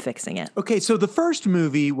end up fixing it. Okay, so the first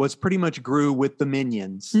movie was pretty much Gru with the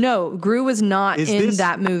minions. No, Gru was not in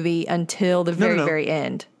that movie until the very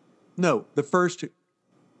end. No, the first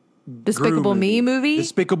Despicable Me movie?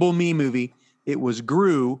 Despicable Me movie. It was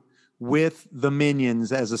Gru with the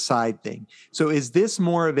minions as a side thing. So is this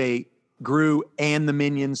more of a Gru and the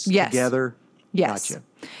minions together? Yes. Gotcha.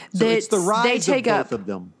 So it's the rise of both of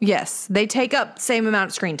them. Yes. They take up same amount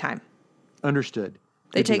of screen time. Understood.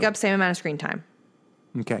 They take up same amount of screen time.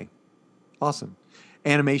 Okay. Awesome.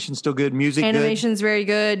 Animation's still good. Animation's very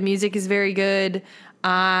good. Music is very good.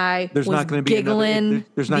 There's not going to be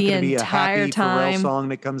a happy Pharrell song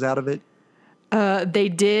that comes out of it. They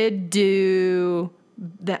did do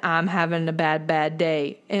the I'm having a bad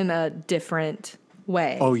day in a different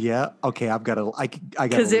way. Oh yeah. Okay, I got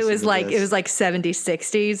because it was like 70s,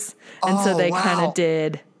 60s, and so they kind of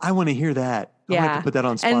did. I want to hear that. Yeah, I have to put that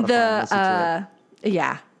on Spotify. And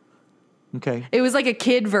yeah. Okay. It was like a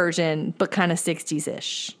kid version, but kind of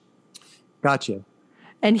 60s-ish. Gotcha.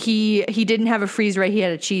 And he didn't have a freeze ray. He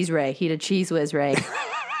had a cheese ray. He had a cheese whiz ray.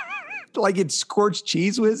 Like it scorched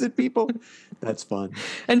cheese whiz at people. That's fun.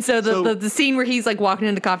 And so the scene where he's like walking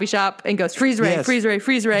into the coffee shop and goes, freeze ray, freeze ray,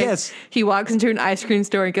 freeze ray. Yes. He walks into an ice cream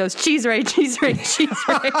store and goes, cheese ray, cheese ray, cheese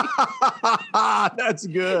ray. That's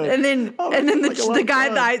good. And then the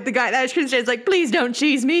guy at the ice cream store is like, please don't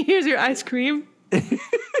cheese me. Here's your ice cream.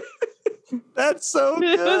 That's so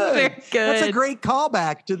good. It was very good. That's a great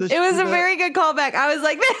callback to the. It was a very good callback. I was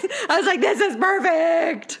like, this is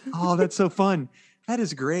perfect. Oh, that's so fun. That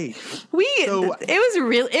is great. It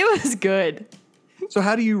was good. So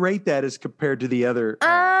how do you rate that as compared to the other?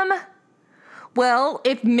 Well,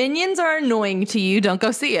 if Minions are annoying to you, don't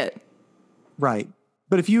go see it. Right.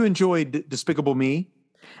 But if you enjoyed Despicable Me,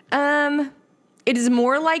 it is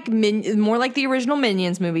more like the original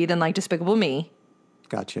Minions movie than like Despicable Me.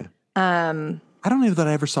 Gotcha. I don't know that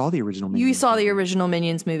I ever saw the original Minions. You saw the original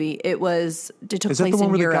Minions movie. It took place the one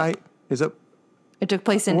in where Europe. the guy is that? It took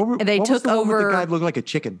place in. What They was took the one over. where the guy looked like a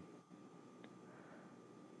chicken.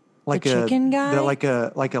 Like The chicken guy? like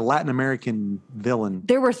a Latin American villain.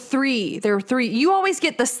 There were three. You always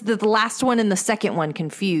get the last one and the second one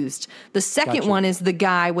confused. The second Gotcha. one is the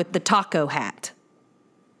guy with the taco hat.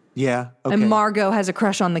 Yeah. Okay. And Margot has a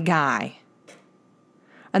crush on the guy.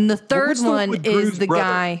 And the third was the one one with is Gru's the brother?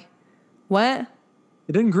 guy. What?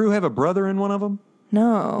 Didn't Gru have a brother in one of them?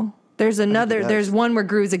 No. There's another. does. There's one where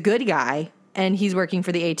Gru's a good guy and he's working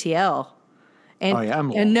for the ATL. And, Oh, yeah,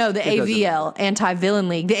 I'm and no, the lost. It doesn't AVL, Anti-Villain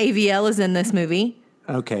League. The AVL is in this movie.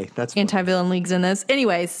 Okay, that's fine. Anti-Villain League's in this.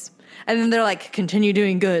 Anyways. And then they're like, continue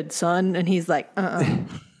doing good, son. And he's like,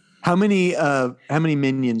 How many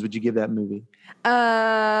Minions would you give that movie? 4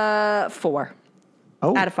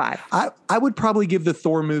 Oh, out of 5. I would probably give the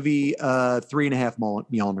Thor movie 3.5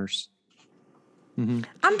 Mjolnirs. You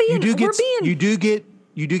do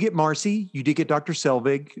get Marcy. You do get Dr.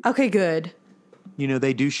 Selvig. Okay, good. You know,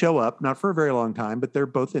 they do show up, not for a very long time, but they're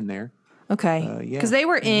both in there. Okay. Yeah. Because they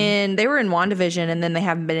were in WandaVision and then they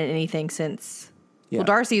haven't been in anything since. Yeah. Well,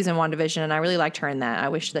 Darcy's in WandaVision and I really liked her in that. I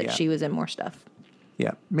wish that she was in more stuff.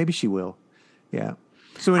 Yeah, maybe she will. Yeah.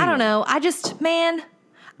 So anyway, I don't know. I just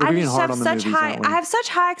have such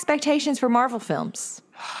high expectations for Marvel films.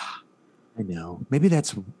 I know. Maybe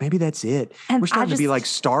that's it. And We're starting to be like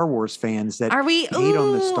Star Wars fans that Are we? hate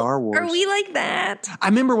on the Star Wars. Are we like that? I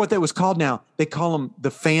remember what that was called now. They call them the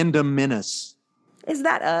fandom menace. Is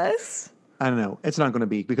that us? I don't know. It's not going to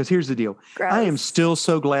be, because here's the deal. Gross. I am still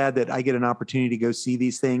so glad that I get an opportunity to go see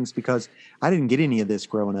these things, because I didn't get any of this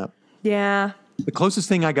growing up. Yeah. The closest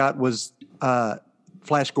thing I got was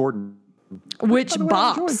Flash Gordon. Which By the way,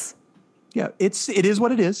 I bops? Yeah, it is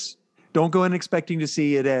what it is. Don't go in expecting to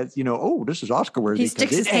see it as, oh, this is Oscar worthy. He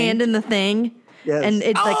sticks his hand in the thing. Yes. And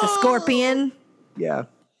it's like the scorpion. Yeah.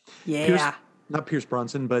 Yeah. Not Pierce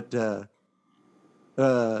Bronson, but he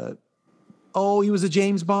was a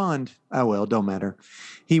James Bond. Oh well, don't matter.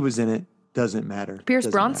 He was in it. Doesn't matter. Pierce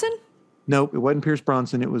Doesn't Bronson? matter. Nope, it wasn't Pierce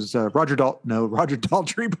Bronson. It was Roger Daltrey. No, Roger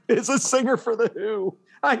Daltrey is a singer for The Who.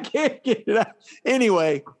 I can't get it out.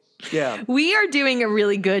 Anyway, yeah. We are doing a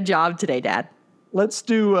really good job today, Dad. Let's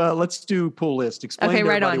do pull list. Explain to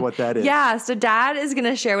everybody what that is. Yeah, so Dad is going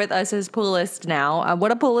to share with us his pull list now.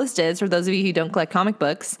 What a pull list is, for those of you who don't collect comic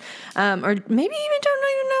books, or maybe even don't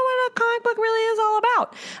even know what a comic book really is all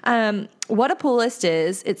about. What a pull list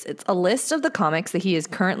is, it's a list of the comics that he is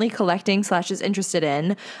currently collecting / is interested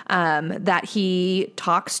in, that he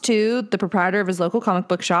talks to the proprietor of his local comic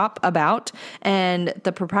book shop about, and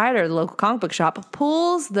the proprietor of the local comic book shop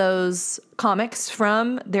pulls those comics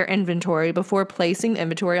from their inventory before placing the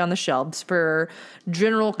inventory on the shelves for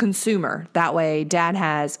general consumer. That way, Dad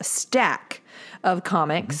has a stack of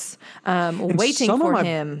comics waiting for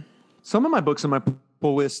him. Some of my books in my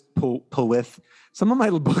pull list, some of my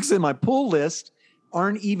books in my pull list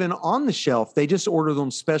aren't even on the shelf. They just order them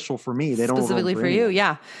special for me. They don't Specifically order them for you,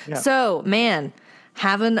 yeah. So, man,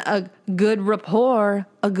 having a good rapport,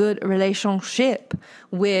 a good relationship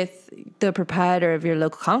with the proprietor of your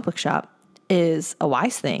local comic book shop is a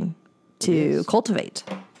wise thing to cultivate.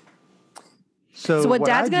 So what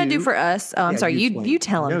Dad's going to do for us, I'm sorry, you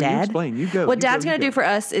tell him, Dad. You explain. You go. What Dad's going to do for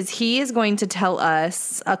us is he is going to tell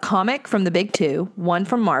us a comic from the big two, one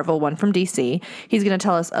from Marvel, one from DC. He's going to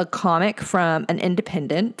tell us a comic from an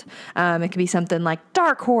independent. It could be something like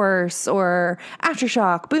Dark Horse or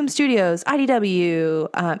Aftershock, Boom Studios,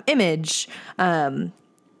 IDW, Image.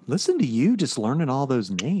 Listen to you just learning all those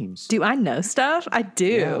names. Do I know stuff? I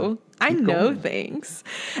do. Yeah. I know things.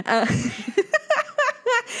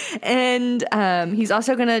 And he's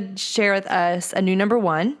also going to share with us a new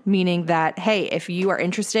 #1, meaning that, hey, if you are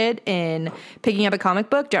interested in picking up a comic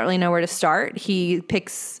book, don't really know where to start, he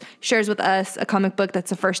shares with us a comic book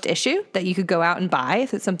that's a first issue that you could go out and buy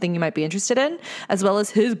if it's something you might be interested in, as well as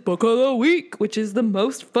his book of the week, which is the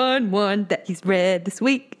most fun one that he's read this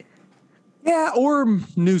week. Yeah, or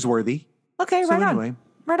newsworthy. Okay, So anyway.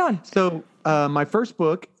 Right on. So my first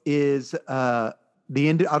book is I'll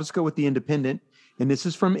just go with The Independent, and this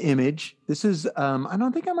is from Image. This is I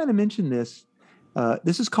don't think I might have mentioned this.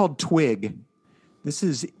 This is called Twig. This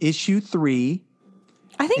is issue 3.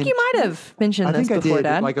 I think you might have mentioned this before, I did,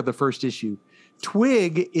 Dad. like of the first issue.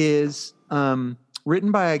 Twig is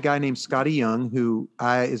written by a guy named Scotty Young, who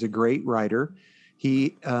is a great writer.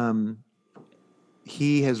 He has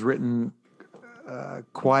written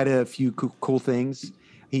quite a few cool things.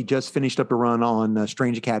 He just finished up a run on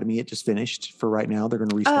Strange Academy. It just finished for right now. They're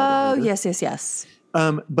going to restart it later. Yes.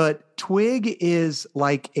 But Twig is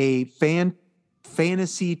like a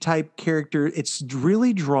fantasy type character. It's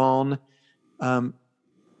really drawn.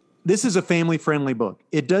 This is a family friendly book.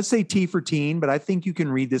 It does say T for teen, but I think you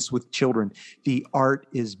can read this with children. The art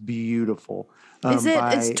is beautiful.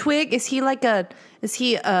 Is Twig? Is he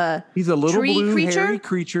he's a little tree blue creature? hairy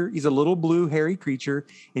creature. He's a little blue hairy creature,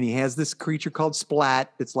 and he has this creature called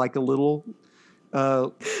Splat. It's like a little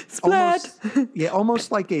Splat.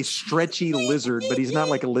 almost like a stretchy lizard, but he's not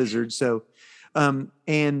like a lizard. So,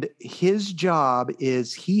 and his job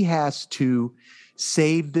is he has to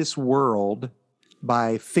save this world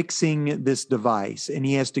by fixing this device, and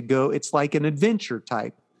he has to go. It's like an adventure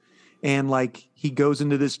type. And like he goes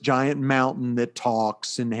into this giant mountain that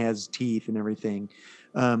talks and has teeth and everything.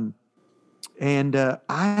 I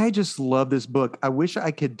just love this book. I wish I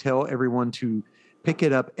could tell everyone to pick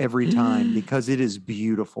it up every time because it is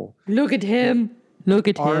beautiful. Look at him. Look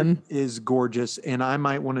at Art him. is gorgeous. And I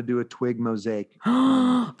might want to do a Twig mosaic.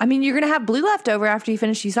 I mean, you're going to have blue left over after you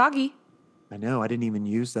finish Usagi. I know. I didn't even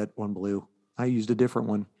use that one blue. I used a different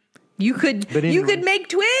one. You could make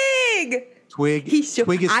Twig. Twig is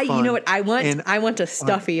fun. You know what I want? And I want a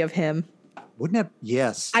stuffy of him. Wouldn't that?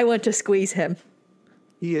 Yes. I want to squeeze him.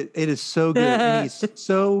 It is so good. And he's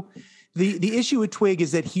so the issue with Twig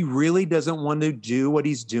is that he really doesn't want to do what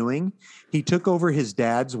he's doing. He took over his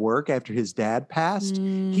dad's work after his dad passed.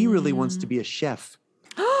 He really wants to be a chef.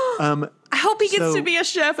 I hope he gets to be a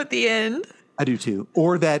chef at the end. I do too.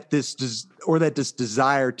 Or that this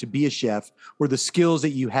desire to be a chef, or the skills that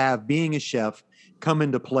you have being a chef come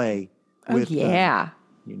into play. So Twig.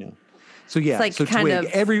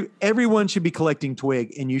 Everyone should be collecting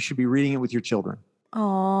Twig, and you should be reading it with your children.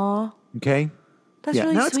 Aww. Okay. That's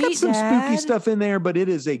really now sweet, it's got some Dad. spooky stuff in there, but it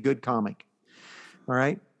is a good comic. All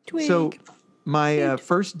right. Twig. So my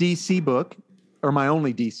first DC book, or my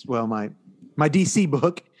only DC, well, my DC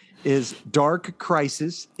book is Dark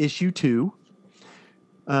Crisis issue 2.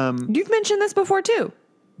 You've mentioned this before too.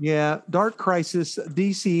 Yeah, Dark Crisis.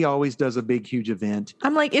 DC always does a big, huge event.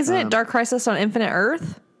 I'm like, isn't it Dark Crisis on Infinite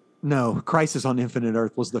Earth? No, Crisis on Infinite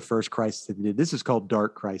Earth was the first crisis that they did. This is called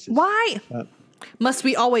Dark Crisis. Why? Must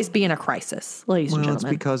we always be in a crisis, ladies and gentlemen?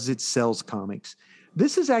 It's because it sells comics.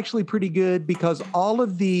 This is actually pretty good because all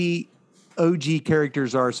of the OG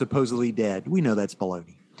characters are supposedly dead. We know that's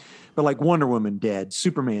baloney. But like Wonder Woman dead,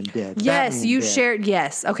 Superman dead. Yes, Batman you dead. shared.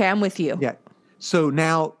 Yes. Okay, I'm with you. Yeah. So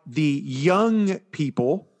now the young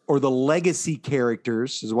people, or the legacy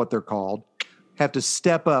characters is what they're called, have to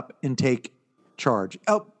step up and take charge.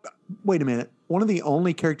 Oh, wait a minute. One of the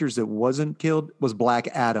only characters that wasn't killed was Black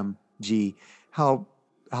Adam. Gee, how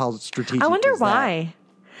strategic I wonder is that? why.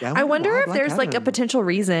 Yeah, I wonder if Black there's like a Adam. potential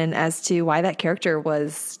reason as to why that character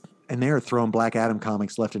was And they're throwing Black Adam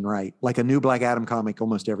comics left and right, like a new Black Adam comic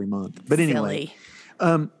almost every month. But anyway,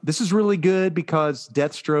 this is really good because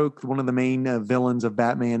Deathstroke, one of the main villains of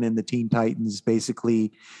Batman and the Teen Titans,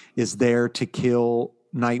 basically is there to kill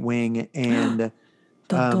Nightwing. And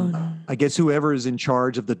I guess whoever is in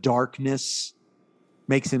charge of the darkness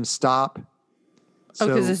makes him stop.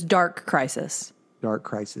 because it's Dark Crisis. Dark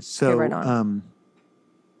Crisis. So, Okay, right on.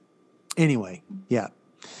 Anyway, yeah.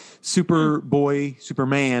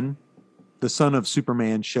 Superman, the son of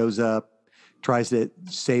Superman, shows up, tries to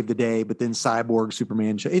save the day, but then Cyborg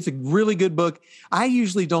Superman. It's a really good book. I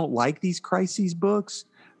usually don't like these crises books,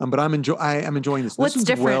 but I'm enjoying this. What's this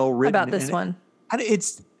different well written, about this one?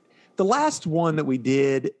 It's the last one that we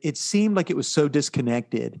did. It seemed like it was so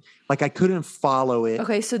disconnected. Like I couldn't follow it.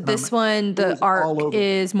 Okay, so this one, the arc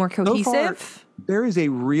is more cohesive. So far, there is a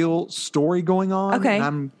real story going on. Okay. And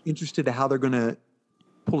I'm interested in how they're going to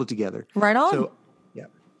pull it together. Right on. So, yeah.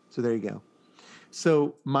 So there you go.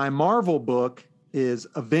 So my Marvel book is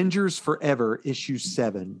Avengers Forever, issue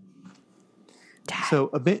 7. Dad, So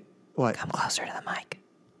what? come closer to the mic.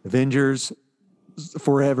 Avengers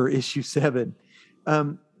Forever, issue 7.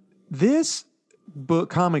 This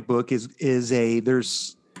comic book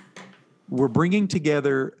we're bringing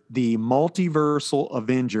together the multiversal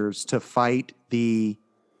Avengers to fight the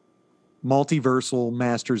multiversal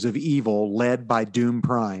masters of evil led by Doom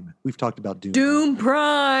Prime. We've talked about Doom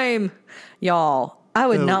Prime. Y'all, I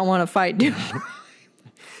would not want to fight Doom Prime.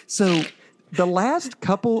 So the last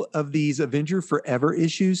couple of these Avenger Forever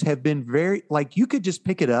issues have been very, like, you could just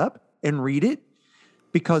pick it up and read it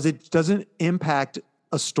because it doesn't impact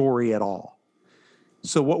a story at all.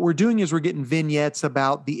 So what we're doing is we're getting vignettes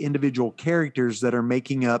about the individual characters that are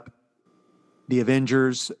making up the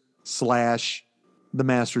Avengers / the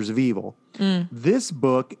Masters of Evil. This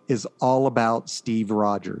book is all about Steve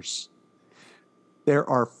Rogers. There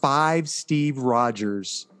are 5 Steve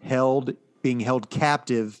Rogers being held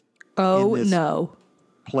captive in this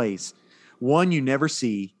place. One you never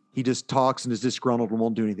see. He just talks and is disgruntled and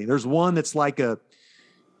won't do anything. There's one that's like a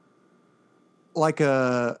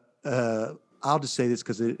I'll just say this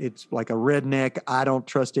because it's like a redneck. I don't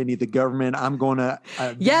trust any of the government. I'm going to,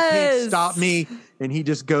 you can't stop me. And he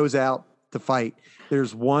just goes out to fight.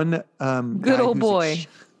 There's one good old boy.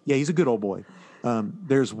 Yeah, he's a good old boy.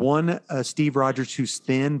 There's one Steve Rogers who's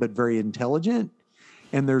thin but very intelligent.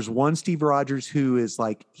 And there's one Steve Rogers who is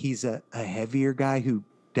like, he's a heavier guy who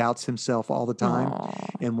doubts himself all the time.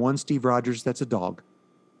 Aww. And one Steve Rogers that's a dog.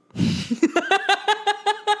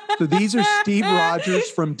 So these are Steve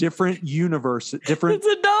Rogers from different universes, different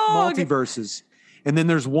multiverses. And then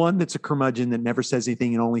there's one that's a curmudgeon that never says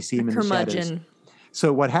anything and only see him in the shadows.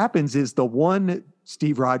 So what happens is the one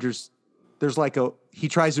Steve Rogers, he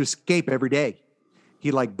tries to escape every day.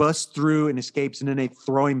 He like busts through and escapes, and then they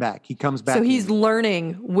throw him back. He comes back. So he's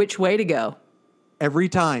learning which way to go. Every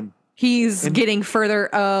time. He's getting further.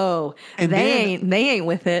 Oh, and they ain't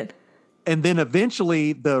with it. And then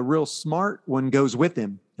eventually the real smart one goes with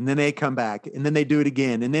him. And then they come back, and then they do it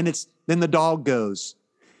again. And then the dog goes.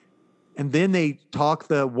 And then they talk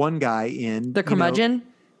the one guy in. The curmudgeon?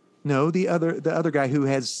 No, the other guy who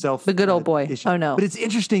has the good old boy. Issues. Oh, no. But it's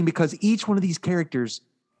interesting because each one of these characters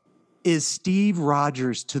is Steve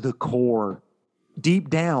Rogers to the core. Deep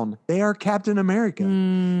down, they are Captain America.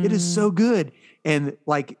 It is so good. And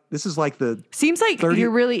like, this is like seems like you're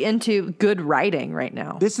really into good writing right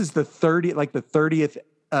now. This is the 30th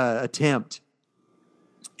attempt.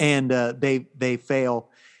 And they fail.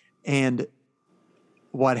 And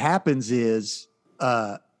what happens is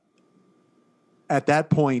at that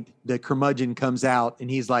point, the curmudgeon comes out and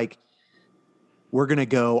he's like, we're going to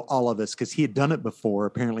go, all of us, because he had done it before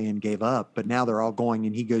apparently and gave up. But now they're all going,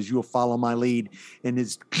 and he goes, you'll follow my lead. And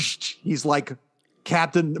he's like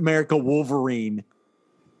Captain America Wolverine.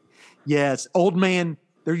 Yes. Old man.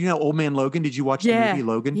 Old man Logan. Did you watch the movie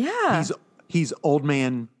Logan? Yeah. He's old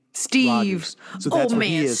man Steve. Rogers. So that's what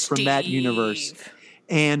he is from that universe.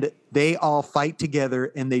 And they all fight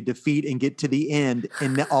together and they defeat and get to the end.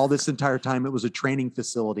 And all this entire time, it was a training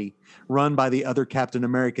facility run by the other Captain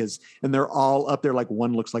Americas. And they're all up there. Like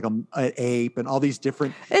one looks like an ape and all these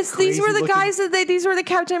different. These were the guys these were the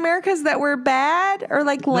Captain Americas that were bad or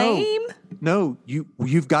like lame? No,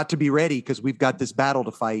 you've got to be ready because we've got this battle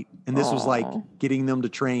to fight. And this was like getting them to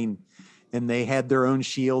train. And they had their own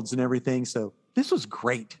shields and everything. So this was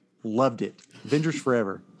great. Loved it. Avengers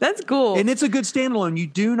Forever. That's cool. And it's a good standalone. You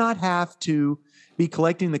do not have to be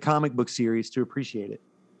collecting the comic book series to appreciate it.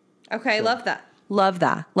 Okay, so, love that. Love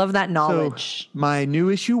that knowledge. So my new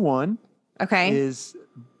issue 1 is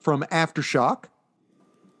from Aftershock.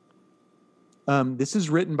 This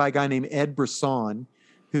is written by a guy named Ed Brisson,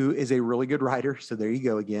 who is a really good writer. So there you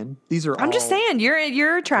go again. These are I'm just saying,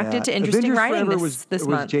 you're attracted to interesting Avengers writing Forever this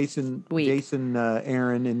month. Jason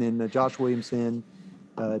Aaron, and then Josh Williamson.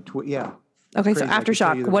 Okay, so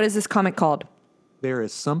Aftershock. What is this comic called? There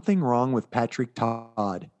is something wrong with Patrick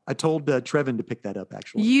Todd. I told Trevin to pick that up,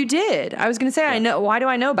 actually. You did. I was going to say, I know. Why do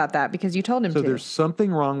I know about that? Because you told him to. So there's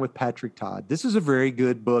something wrong with Patrick Todd. This is a very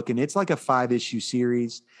good book, and it's like a 5-issue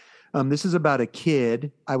series. This is about a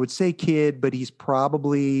kid. I would say kid, but he's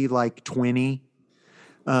probably like 20.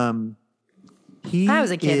 I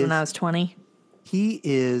was a kid when I was 20. He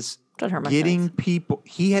is getting people.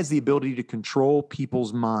 He has the ability to control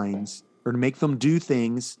people's minds or to make them do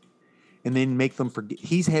things and then make them forget.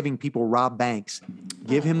 He's having people rob banks,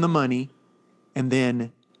 give him the money, and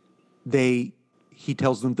then he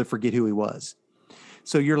tells them to forget who he was.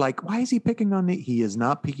 So you're like, why is he picking on He is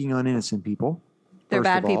not picking on innocent people. They're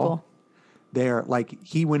bad people. They're like,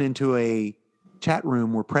 he went into a chat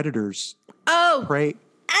room where predators prey.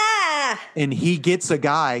 And he gets a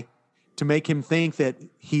guy to make him think that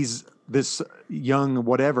he's this young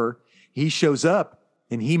whatever. He shows up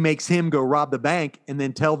and he makes him go rob the bank and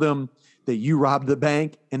then tell them that you robbed the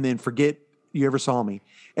bank and then forget you ever saw me.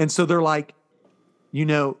 And so they're like,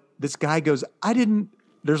 this guy goes,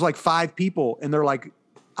 there's like 5 people and they're like,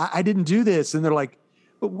 I didn't do this. And they're like,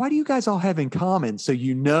 but what do you guys all have in common? So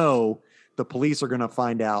the police are going to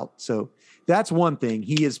find out. So that's one thing.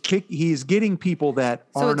 He is getting people that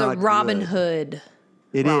are not So it's a Robin good. Hood.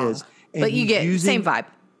 It is. And but you get same vibe.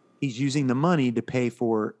 he's using the money to pay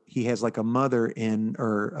for. He has like a mother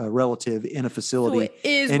or a relative in a facility. So it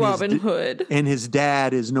is and Robin Hood. And his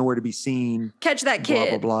dad is nowhere to be seen. Catch that kid.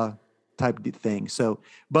 Blah blah blah type thing. So,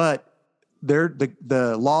 but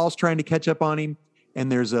the law's trying to catch up on him,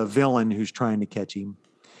 and there's a villain who's trying to catch him.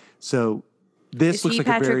 So this looks like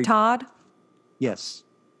Patrick a very Todd? Yes.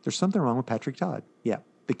 There's something wrong with Patrick Todd. Yeah,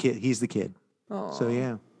 the kid. He's the kid. Oh. So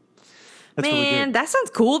yeah, that's Man, really good. that sounds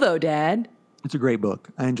cool though, Dad. It's a great book.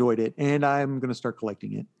 I enjoyed it, and I'm going to start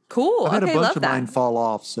collecting it. Cool. I've had okay, a bunch love of that. mine fall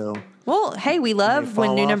off. So Well, hey, we love when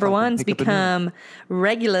fall new off, number I can ones pick up a new one. become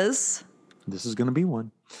regulars. this is going to be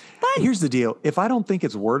one. Fun. Here's the deal: if I don't think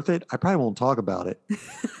it's worth it, I probably won't talk about it.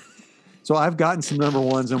 So I've gotten some number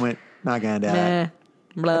ones and went, not going to die. Nah.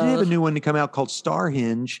 I did have a Blah. new one to come out called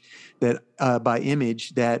Starhenge that by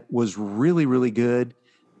Image that was really, really good.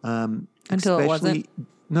 Until it wasn't?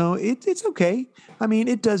 No, it's okay. I mean,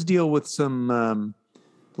 it does deal with some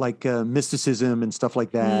mysticism and stuff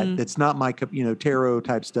like that. It's not my cup, tarot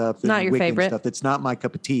type stuff. Not your Wiccan favorite. stuff. That's not my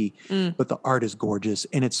cup of tea. But the art is gorgeous,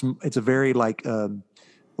 and it's a very like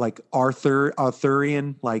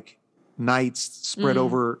Arthurian like knights spread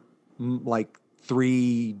over like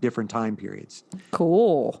 3 different time periods.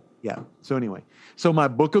 Cool. Yeah. So anyway, my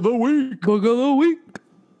book of the week. Book of the week.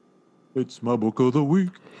 It's my book of the week.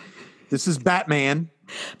 This is Batman.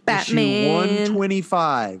 Batman. Issue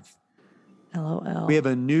 125. LOL. We have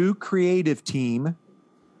a new creative team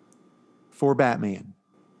for Batman.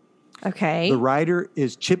 Okay. The writer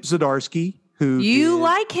is Chip Zdarsky, who You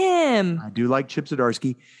like him. I do like Chip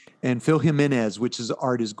Zdarsky, and Phil Jimenez, which is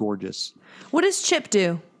art is gorgeous. What does Chip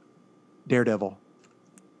do? Daredevil.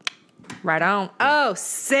 Right on. Oh,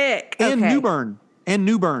 sick. And okay. Newburn.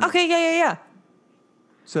 Okay, yeah.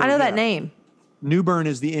 So, I know that yeah. name. Newburn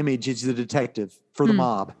is the Image. He's the detective for the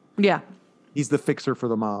mob. Yeah. He's the fixer for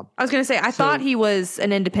the mob. I was going to say, I thought he was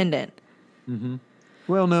an independent.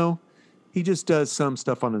 Well, no, he just does some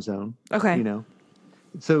stuff on his own. Okay.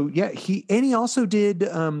 So yeah, he also did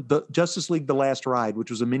the Justice League: The Last Ride,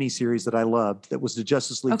 which was a mini series that I loved. That was the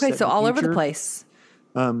Justice League. Okay, set so in the all over the future, place.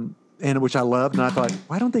 and which I loved. And I thought,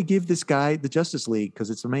 why don't they give this guy the Justice League? Because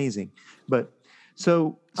it's amazing. But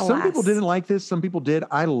so some people Alas. didn't like this. Some people did.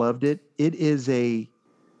 I loved it. It is a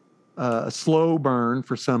slow burn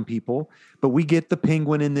for some people, but we get the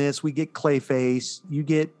Penguin in this. We get Clayface. You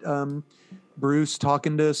get Bruce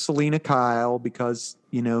talking to Selena Kyle because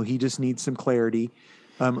he just needs some clarity.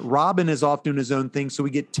 Robin is off doing his own thing, so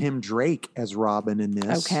we get Tim Drake as Robin in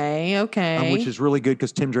this. Okay. Which is really good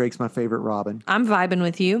because Tim Drake's my favorite Robin. I'm vibing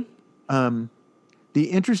with you. The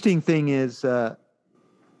interesting thing is, so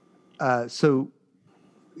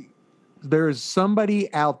there's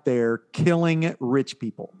somebody out there killing rich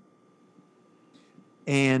people.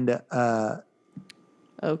 And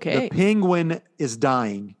Okay. the Penguin is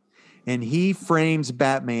dying, and he frames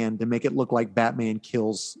Batman to make it look like Batman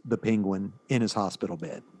kills the Penguin in his hospital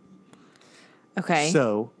bed. Okay.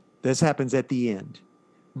 So this happens at the end.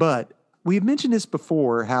 But we've mentioned this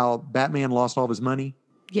before, how Batman lost all of his money.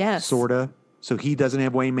 Yes. Sorta. So he doesn't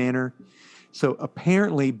have Wayne Manor. So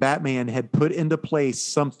apparently Batman had put into place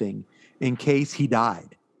something in case he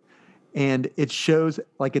died. And it shows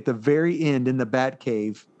like at the very end in the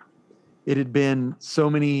Batcave, it had been so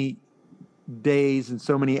many days and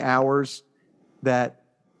so many hours that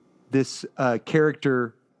this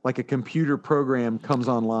character, like a computer program, comes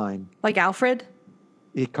online. Like Alfred?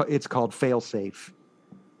 It's called Failsafe.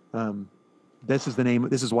 This is the name.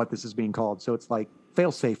 This is what this is being called. So it's like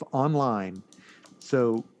Failsafe online.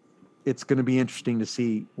 So it's going to be interesting to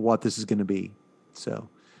see what this is going to be. So,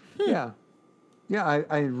 yeah,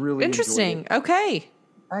 I really Interesting. enjoyed it. Okay.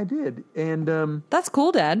 I did, and That's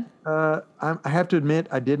cool, Dad. I have to admit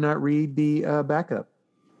I did not read the backup.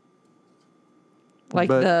 Like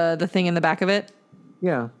But- the thing in the back of it.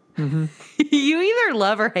 Yeah. You either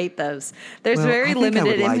love or hate those. There's Well, very I think limited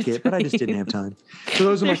I would in like it, but I just didn't have time. So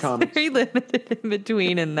those are my There's comments. very limited in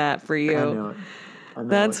between in that for you. I know it. I know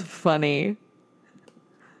That's it. funny.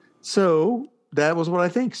 So that was what I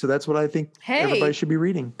think. So that's what I think Hey. everybody should be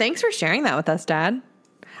reading. Thanks for sharing that with us, Dad.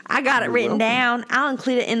 I got it You're written welcome. down. I'll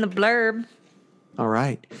include it in the blurb. All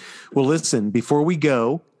right. Well, listen, before we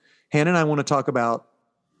go, Hannah and I want to talk about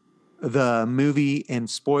the movie and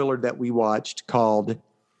spoiler that we watched called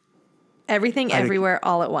Everything, everywhere,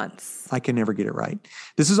 all at once. I Can Never Get It Right.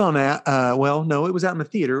 This is on, well, no, it was out in the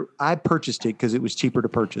theater. I purchased it because it was cheaper to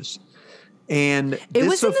purchase. And It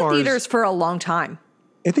was in the theaters for a long time.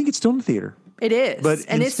 I think it's still in the theater. It is. But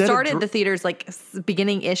and it instead of started the theaters like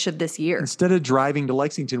beginning-ish of this year. Instead of driving to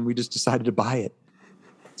Lexington, we just decided to buy it.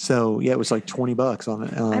 So yeah, it was like $20 on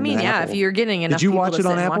it. I mean, yeah, if you're getting enough Did you people watch to it sit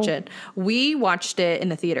on and Apple? watch it. We watched it in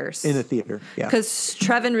the theaters. In the theater, yeah. Because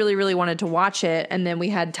Trevin really, really wanted to watch it, and then we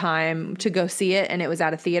had time to go see it, and it was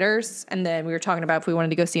out of theaters. And then we were talking about if we wanted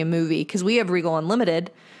to go see a movie, because we have Regal Unlimited,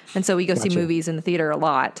 and so we go see movies in the theater a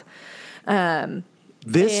lot.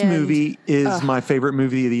 This movie is my favorite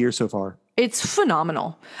movie of the year so far. It's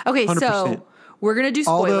phenomenal. Okay, 100%. so we're going to do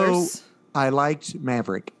spoilers. Although I liked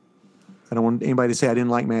Maverick. I don't want anybody to say I didn't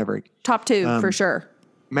like Maverick. Top 2 for sure.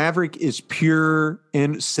 Maverick is pure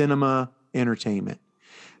cinema entertainment.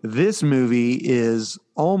 This movie is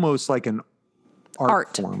almost like an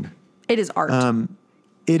art form. It is art.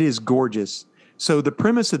 It is gorgeous. So the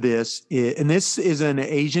premise of this is, and this is an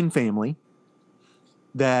Asian family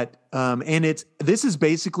that, this is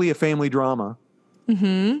basically a family drama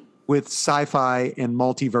with sci-fi and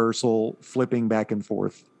multiversal flipping back and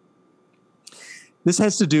forth. This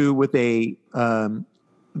has to do with the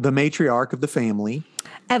matriarch of the family,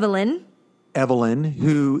 Evelyn,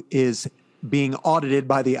 who is being audited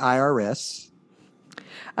by the IRS.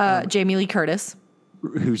 Jamie Lee Curtis.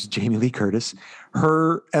 Who's Jamie Lee Curtis.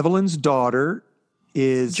 Evelyn's daughter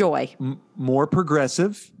is Joy. More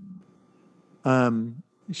progressive.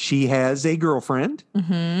 She has a girlfriend,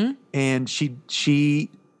 and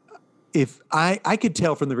she if I could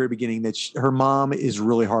tell from the very beginning that her mom is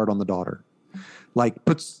really hard on the daughter, like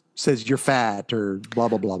says you're fat or blah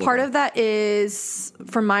blah blah. Part of that is,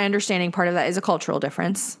 from my understanding, part of that is a cultural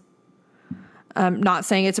difference. Not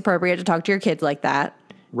saying it's appropriate to talk to your kids like that.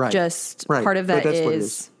 Right. Just right. Part of that is what it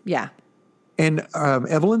is, yeah. And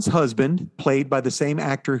Evelyn's husband, played by the same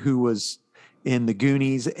actor who was in The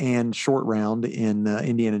Goonies and Short Round in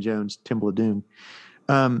Indiana Jones, Temple of Doom,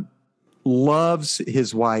 loves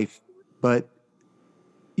his wife, but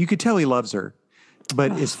you could tell he loves her,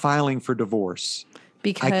 but is filing for divorce.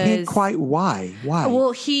 Because I can't quite why.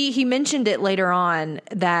 Well, he mentioned it later on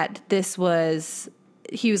that this was,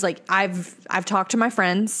 he was like, I've talked to my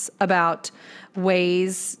friends about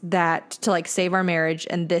ways that to like save our marriage,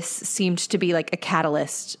 and this seemed to be like a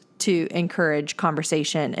catalyst to encourage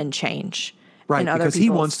conversation and change. Right, because he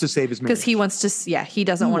wants to save his marriage. Because he wants to, he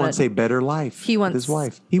doesn't want to. He wants a better life. He wants with his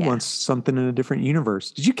wife. He wants something in a different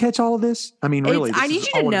universe. Did you catch all of this? I mean, really, I need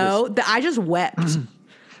you to know that I just wept.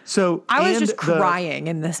 So I was just crying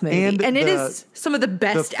in this movie, and it is some of the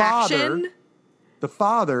best action. The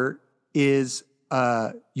father is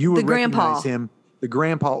you would recognize him, the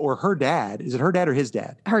grandpa or her dad. Is it her dad or his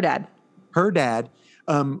dad? Her dad. Her dad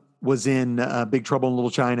was in Big Trouble in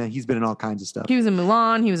Little China. He's been in all kinds of stuff. He was in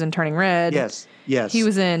Mulan. He was in Turning Red. Yes.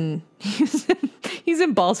 He's in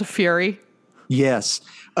Balls of Fury. Yes.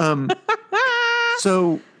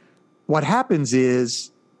 So what happens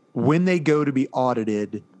is when they go to be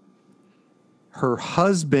audited, her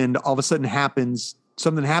husband, all of a sudden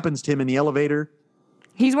something happens to him in the elevator.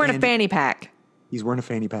 He's wearing a fanny pack. He's wearing a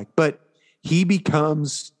fanny pack, but he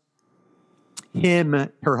becomes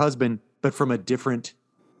her husband, but from a different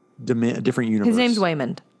universe. His name's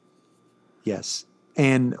Waymond. Yes.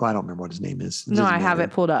 And I don't remember what his name is. No, I have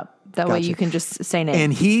it pulled up. That way you can just say name.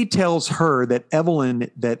 And he tells her that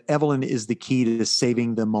Evelyn is the key to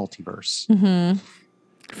saving the multiverse. Mm-hmm.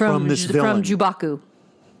 From this villain. From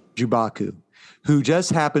Jubaku, who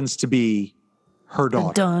just happens to be her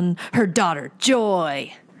daughter. Her daughter,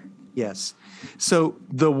 Joy. Yes. So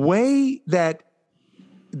the way that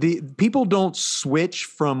the people don't switch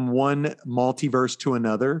from one multiverse to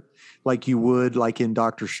another like you would like in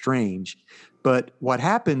Doctor Strange. But what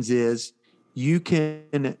happens is you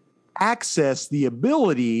can access the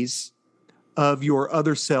abilities of your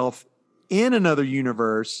other self in another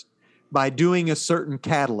universe by doing a certain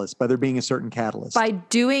catalyst, by there being a certain catalyst. And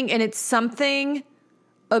it's something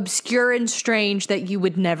obscure and strange that you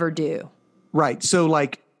would never do. Right. So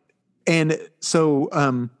like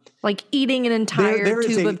eating an entire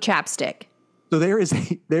tube of chapstick. So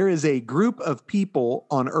there is a group of people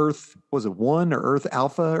on Earth, was it one or Earth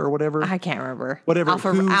Alpha or whatever? I can't remember. Whatever.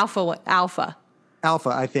 Alpha,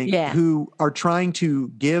 I think, who are trying to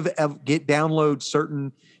download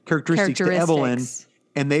certain characteristics to Evelyn,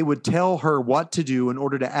 and they would tell her what to do in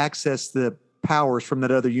order to access the powers from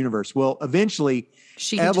that other universe. Well, eventually,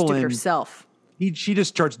 she can just do it herself. She just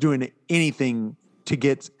starts doing anything to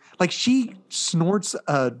get, like she snorts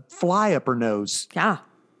a fly up her nose. Yeah.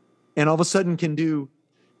 And all of a sudden can do,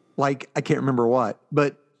 like, I can't remember what,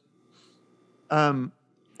 but Jobu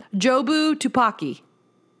Tupaki.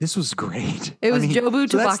 This was great. It was Jobu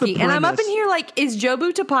Tupaki. And I'm up in here like, is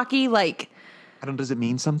Jobu Tupaki like... does it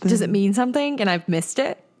mean something? Does it mean something and I've missed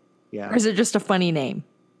it? Yeah. Or is it just a funny name?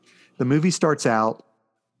 The movie starts out,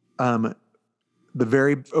 the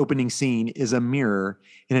very opening scene is a mirror,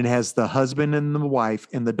 and it has the husband and the wife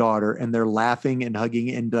and the daughter, and they're laughing and hugging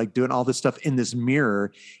and like doing all this stuff in this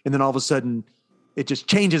mirror. And then all of a sudden it just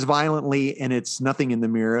changes violently and it's nothing in the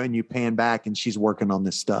mirror, and you pan back and she's working on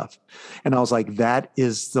this stuff. And I was like, that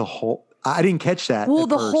is the whole, I didn't catch that. Well,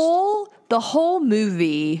 the whole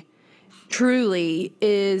movie truly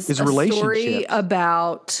is a story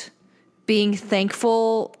about being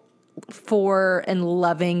thankful for and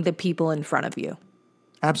loving the people in front of you.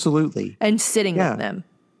 Absolutely. And sitting with them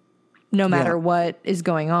no matter what is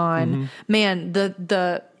going on. Mm-hmm. Man,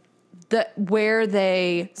 the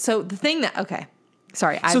thing that, okay.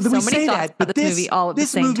 Sorry, I have so many thoughts about this movie all at the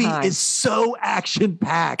same time. This movie is so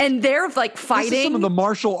action-packed. And they're like fighting. This is some of the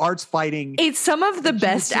martial arts fighting. It's some of the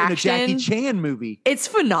best action. In a Jackie Chan movie. It's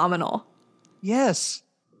phenomenal. Yes.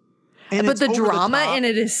 And but the drama in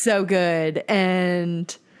it is so good.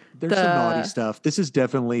 And there's some naughty stuff. This is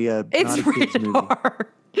definitely not a kid's movie. Hard.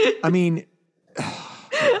 I mean,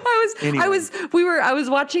 I was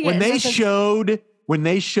watching it. When they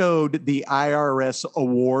showed the IRS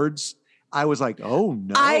awards, I was like, oh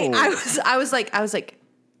no. I was like,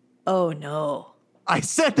 oh no. I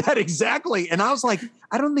said that exactly. And I was like,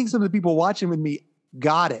 I don't think some of the people watching with me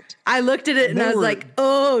got it. I looked at it and I was like,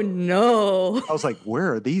 oh no. I was like,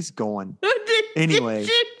 where are these going? Anyway,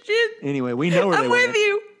 we know where they went. I'm with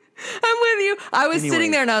you. I was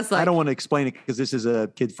sitting there and I was like, I don't want to explain it because this is a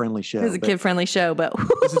kid-friendly show. It's a kid-friendly show, but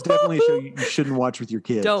this is definitely a show you shouldn't watch with your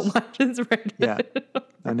kids. Don't watch it. It's rated. Yeah,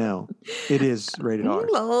 I know. It is rated R.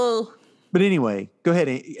 Hello. But anyway, go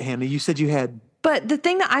ahead, Hannah. You said you had. But the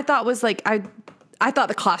thing that I thought was like, I thought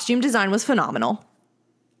the costume design was phenomenal.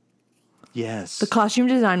 Yes. The costume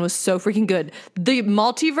design was so freaking good. The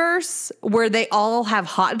multiverse where they all have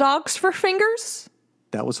hot dogs for fingers.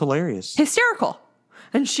 That was hilarious. Hysterical.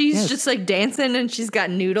 And she's just like dancing and she's got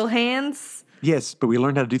noodle hands. Yes, but we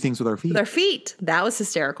learned how to do things with our feet. With our feet. That was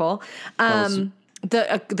hysterical. The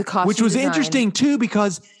costume which was design. Interesting too,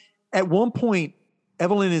 because at one point,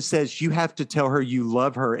 Evelyn says you have to tell her you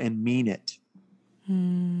love her and mean it.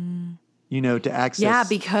 You know, to access. Yeah,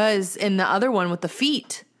 because in the other one with the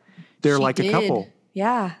feet, they're like a couple.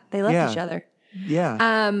 Yeah, they love each other.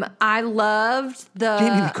 Yeah. I loved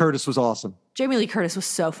Jamie Lee Curtis was awesome. Jamie Lee Curtis was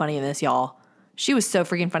so funny in this, y'all. She was so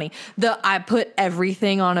freaking funny. I put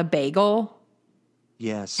everything on a bagel.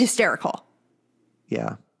 Yes. Hysterical.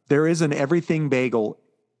 Yeah. There is an everything bagel.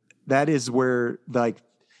 That is where like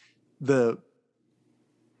the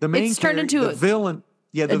main turned into the villain.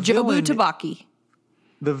 Yeah, the Jobu Tupaki.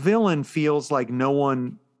 The villain feels like no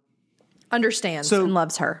one understands and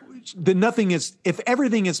loves her. If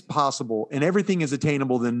everything is possible and everything is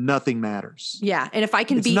attainable, then nothing matters. Yeah. And if I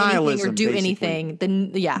can be anything or do anything,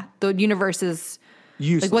 then the universe is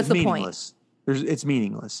useless. Like, what's the point? It's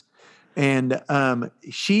meaningless. And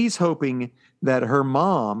she's hoping that her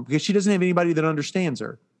mom, because she doesn't have anybody that understands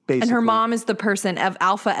her, basically. And her mom is the person of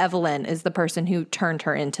Alpha Evelyn is the person who turned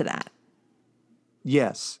her into that.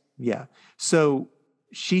 Yes. Yeah. So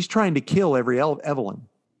she's trying to kill every Evelyn.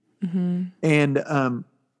 Mm-hmm. And,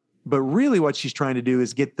 but really what she's trying to do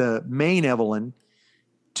is get the main Evelyn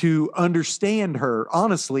to understand her.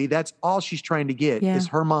 Honestly, that's all she's trying to get is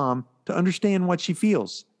her mom to understand what she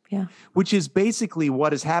feels. Yeah. Which is basically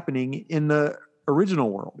what is happening in the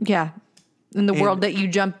original world. Yeah. In the world that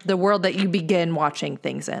you begin watching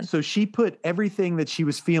things in. So she put everything that she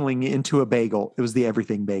was feeling into a bagel. It was the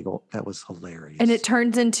everything bagel. That was hilarious. And it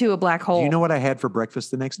turns into a black hole. Do you know what I had for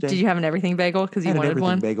breakfast the next day? Did you have an everything bagel because you wanted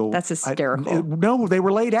one? Bagel. That's hysterical. No, they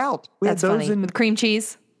were laid out. That's funny. With cream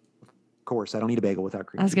cheese? Of course. I don't eat a bagel without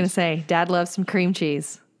cream cheese. I was going to say, Dad loves some cream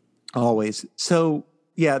cheese. Always. So,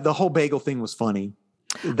 yeah, the whole bagel thing was funny.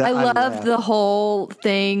 I loved the whole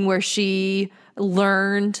thing where she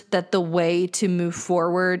learned that the way to move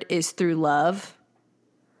forward is through love.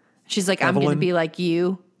 She's like, I'm going to be like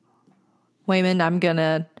you, Wayman. I'm going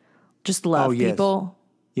to just love people.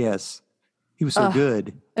 Yes. He was so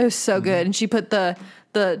good. It was so good. And she put the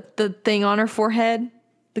thing on her forehead,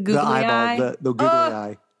 the googly eye. The googly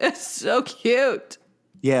eye. It's so cute.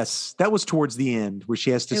 Yes. That was towards the end where she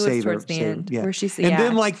has to save her. Towards the end. Yeah. Where she and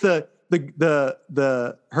then like her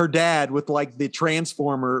dad with like the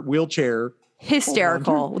transformer wheelchair.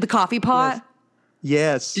 Hysterical. With the coffee pot.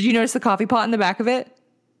 Yes. Did you notice the coffee pot in the back of it?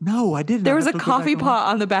 No, I didn't. There was a coffee pot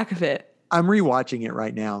on the back of it. I'm rewatching it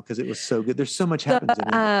right now because it was so good. There's so much happens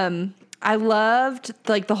in it. I loved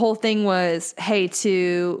like the whole thing was, hey,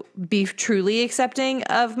 to be truly accepting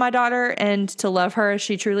of my daughter and to love her as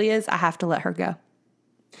she truly is, I have to let her go.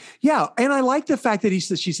 Yeah, and I like the fact that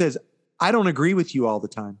she says, I don't agree with you all the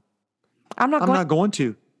time. I'm not going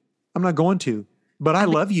to. But I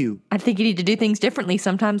love you. I think you need to do things differently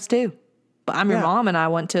sometimes too. But I'm your Yeah. mom, and I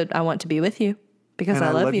want to be with you because And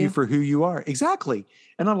I love you. for who you are. Exactly.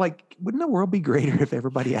 And I'm like, wouldn't the world be greater if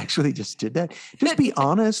everybody actually just did that? Just be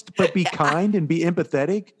honest, but be kind and be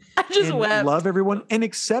empathetic. I just and wept. love everyone and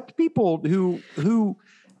accept people who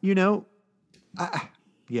you know,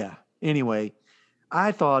 yeah. Anyway,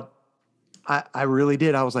 I thought I really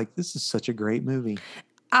did. I was like, this is such a great movie.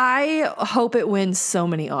 I hope it wins so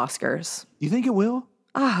many Oscars. You think it will?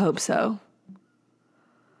 I hope so.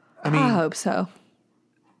 I mean, I hope so.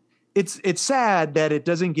 it's sad that it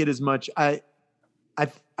doesn't get as much. I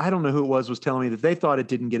don't know who it was telling me that they thought it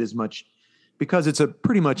didn't get as much because it's a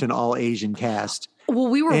pretty much an all Asian cast. Well,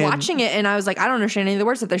 we were watching it, and I was like, I don't understand any of the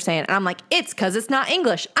words that they're saying. And I'm like, it's because it's not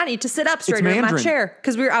English. I need to sit up straighter in my Mandarin. chair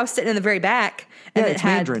because I was sitting in the very back, and Yeah, it's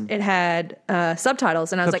Mandarin. it had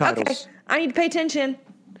subtitles, and I was like, okay, I need to pay attention.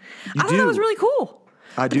 I thought that was really cool.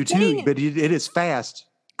 I do too, but it is fast.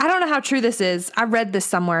 I don't know how true this is. I read this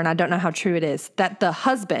somewhere, and I don't know how true it is. That the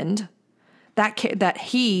husband, that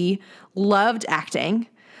he loved acting,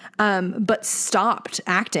 but stopped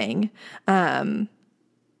acting,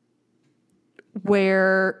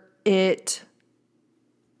 where it,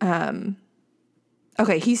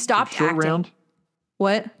 okay, he stopped Short acting. round.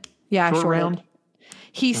 What? Yeah, Short round.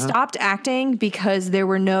 He stopped acting because there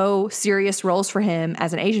were no serious roles for him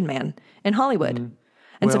as an Asian man in Hollywood.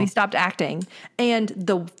 And so he stopped acting. And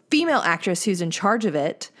the female actress who's in charge of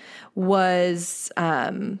it was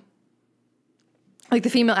like the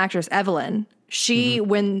female actress, Evelyn. She,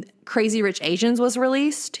 when Crazy Rich Asians was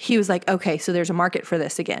released, he was like, okay, so there's a market for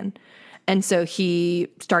this again. And so he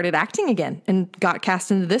started acting again and got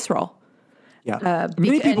cast into this role. Yeah.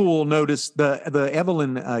 Many people will notice the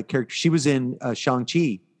Evelyn character. She was in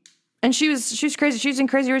Shang-Chi. And she was crazy. She was in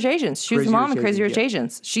Crazy Rich Asians. She was the Crazy mom in Rich Crazy Rich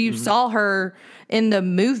Asians, Asians. She saw her in the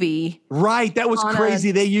movie. Right. That was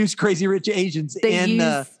crazy. They used Crazy Rich Asians They in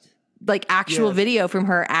used like actual video from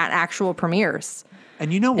her at actual premieres.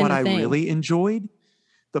 And you know what the I thing. really enjoyed?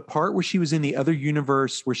 The part where she was in the other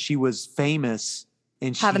universe where she was famous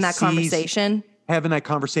and she Having that conversation. Having that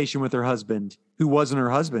conversation with her husband, who wasn't her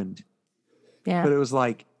husband. Yeah. But it was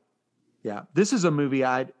like, yeah, this is a movie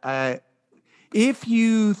if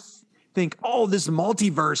you think, oh, this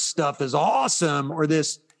multiverse stuff is awesome, or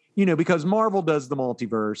this, because Marvel does the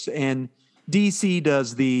multiverse and DC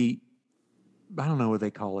does the, I don't know what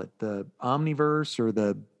they call it, the Omniverse or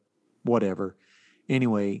the whatever.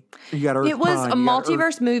 Anyway, you got Earth It was Prime, a you got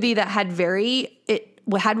multiverse movie that had it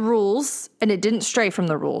had rules and it didn't stray from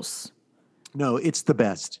the rules. No, it's the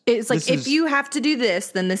best. It's like, if you have to do this,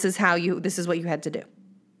 then this is what you had to do.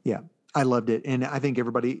 Yeah, I loved it. And I think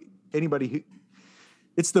anybody who,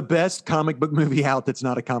 it's the best comic book movie out that's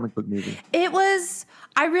not a comic book movie. It was,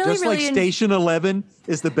 I really, Just like Station 11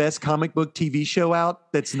 is the best comic book TV show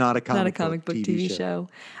out that's not a comic book TV show.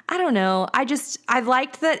 I don't know. I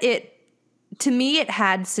liked that to me, it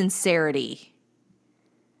had sincerity.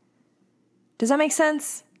 Does that make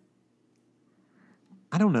sense?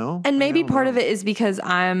 I don't know. And maybe part of it is because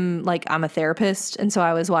I'm a therapist, and so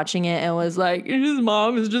I was watching it and was like, his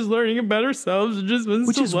mom is just learning about herself. She just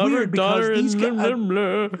wants to love her daughter. These and blah,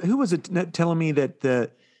 blah, blah. Who was it telling me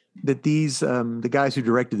that these the guys who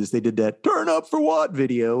directed this, they did that "Turn Up for What"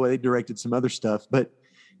 video. They directed some other stuff, but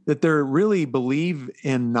that they really believe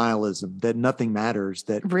in nihilism, that nothing matters.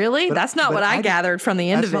 That really, that's not what I gathered from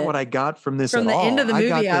the end of it. That's not what I got from this. From at the all. end of the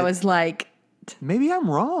movie, I was like, maybe I'm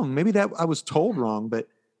wrong. Maybe that I was told wrong, but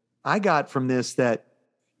I got from this that,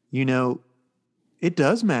 it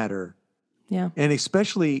does matter. yeah. And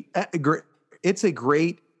especially it has a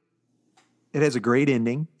great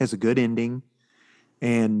ending, has a good ending.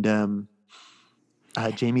 And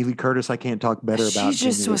Jamie Lee Curtis, I can't talk better about. She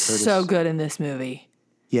just was so good in this movie.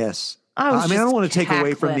 Yes. I don't want to take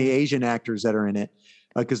away from the Asian actors that are in it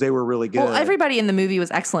because they were really good. Well, everybody in the movie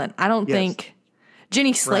was excellent. I don't think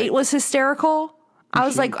Jenny Slate was hysterical. I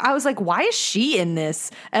was like, why is she in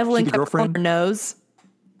this? Evelyn kept calling her nose.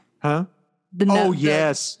 Huh?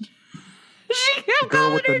 Yes. She kept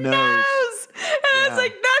calling her nose. And I was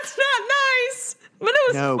like, that's not nice. But it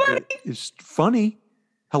was funny. But it's funny.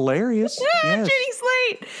 Hilarious. Yeah, yes.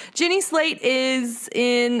 Jenny Slate is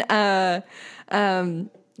in Parks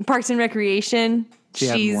and Recreation.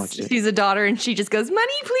 She's a daughter, and she just goes,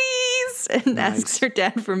 "Money, please," and asks her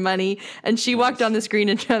dad for money. And she walked on the screen,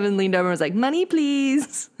 and Kevin leaned over and was like, "Money,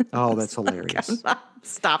 please." Oh, that's hilarious.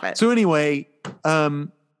 Stop it. So anyway,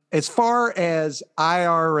 as far as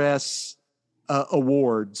IRS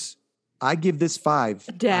awards, I give this 5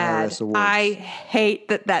 Dad, IRS awards. I hate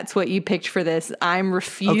that that's what you picked for this. I'm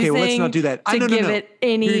refusing Okay, well, let's not do that. to give it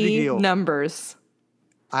any deal. numbers.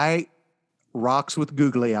 rocks with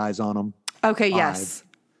googly eyes on them. Okay, yes.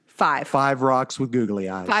 5. 5 rocks with googly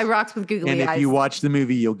eyes. 5 rocks with googly eyes. And if you watch the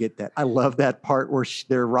movie, you'll get that. I love that part where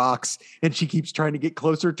they're rocks and she keeps trying to get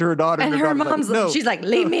closer to her daughter. And her mom's like, no, she's like,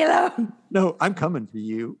 leave me alone. No, I'm coming for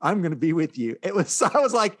you. I'm going to be with you. I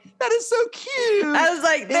was like, that is so cute. I was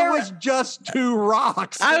like, it was just 2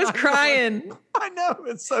 rocks. I was crying. Like, I know.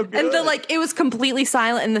 It's so good. And it was completely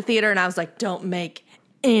silent in the theater. And I was like, don't make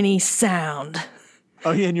any sound.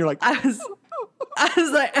 Oh, yeah. And you're like, I was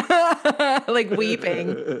like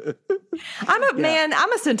weeping.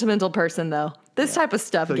 I'm a sentimental person though. This type of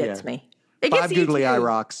stuff gets me. It 5 googly eye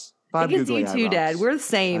rocks. 5 it gets googly you eye too, rocks. Dad. We're the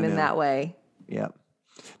same in that way. Yeah.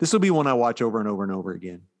 This will be one I watch over and over and over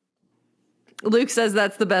again. Luke says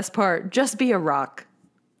that's the best part. Just be a rock.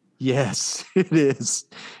 Yes, it is.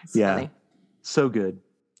 It's funny. So good.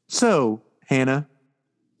 So, Hannah,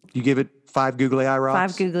 you give it 5 googly eye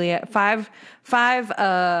rocks?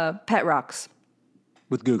 5 pet rocks.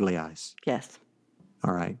 With googly eyes. Yes.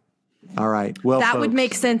 All right. Well, that folks, would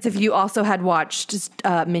make sense if you also had watched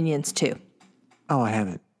Minions 2. Oh, I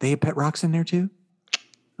haven't. They have pet rocks in there too?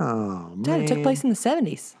 Oh, man. Dad, it took place in the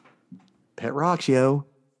 70s. Pet rocks, yo.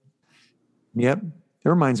 Yep. It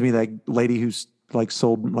reminds me of that lady who's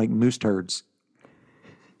sold moose turds.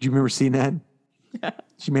 Do you remember seeing that? Yeah.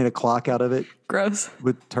 She made a clock out of it. Gross.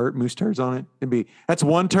 With moose turds on it. That's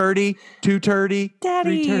 1 turdy, 2 turdy,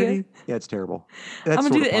 Daddy. 3 turdy. Yeah, it's terrible. I'm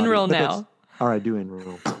going to do the end roll now. All right, do end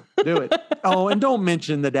roll. Do it. Oh, and don't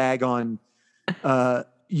mention the daggone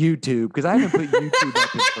YouTube, because I haven't put YouTube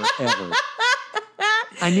up in forever.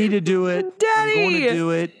 I need to do it. Daddy. I'm going to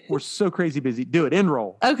do it. We're so crazy busy. Do it.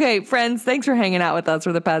 Enroll. Okay, friends, thanks for hanging out with us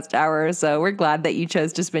for the past hour or so. We're glad that you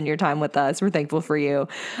chose to spend your time with us. We're thankful for you.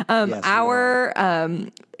 Yes, our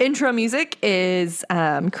intro music is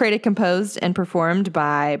created, composed, and performed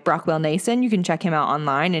by Brockwell Nason. You can check him out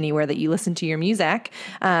online anywhere that you listen to your music.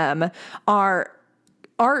 Our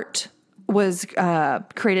art was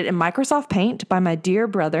created in Microsoft Paint by my dear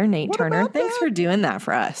brother, Nate Turner. Thanks for doing that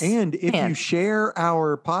for us. And if you share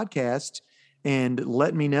our podcast and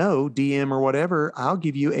let me know, DM or whatever, I'll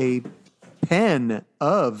give you a pen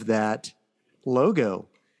of that logo.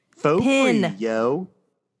 Faux free, yo.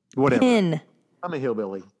 Whatever. Pin. I'm a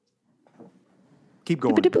hillbilly. Keep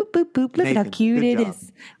going. Boop, boop, boop, boop. Look at how Nathan, cute it good job.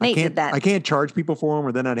 is. Nate did that. I can't charge people for them,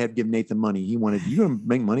 or then I'd have to give Nathan money. He wanted, you going to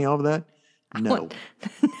make money off of that? No.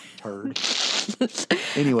 Turd.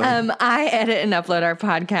 Anyway. I edit and upload our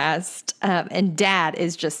podcast, and Dad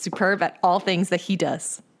is just superb at all things that he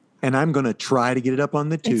does. And I'm going to try to get it up on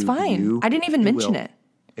the tube. It's fine. I didn't even mention it.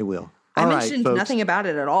 It will. I mentioned nothing about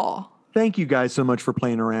it at all. Thank you guys so much for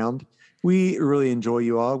playing around. We really enjoy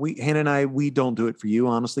you all. Hannah and I, we don't do it for you,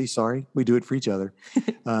 honestly. Sorry. We do it for each other.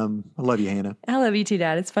 I love you, Hannah. I love you too,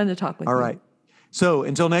 Dad. It's fun to talk with you. All right. So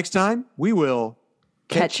until next time, we will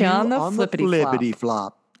catch you on the flippity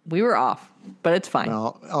flop. We were off, but it's fine.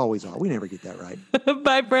 Well, always off. We never get that right.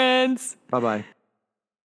 Bye, friends. Bye-bye.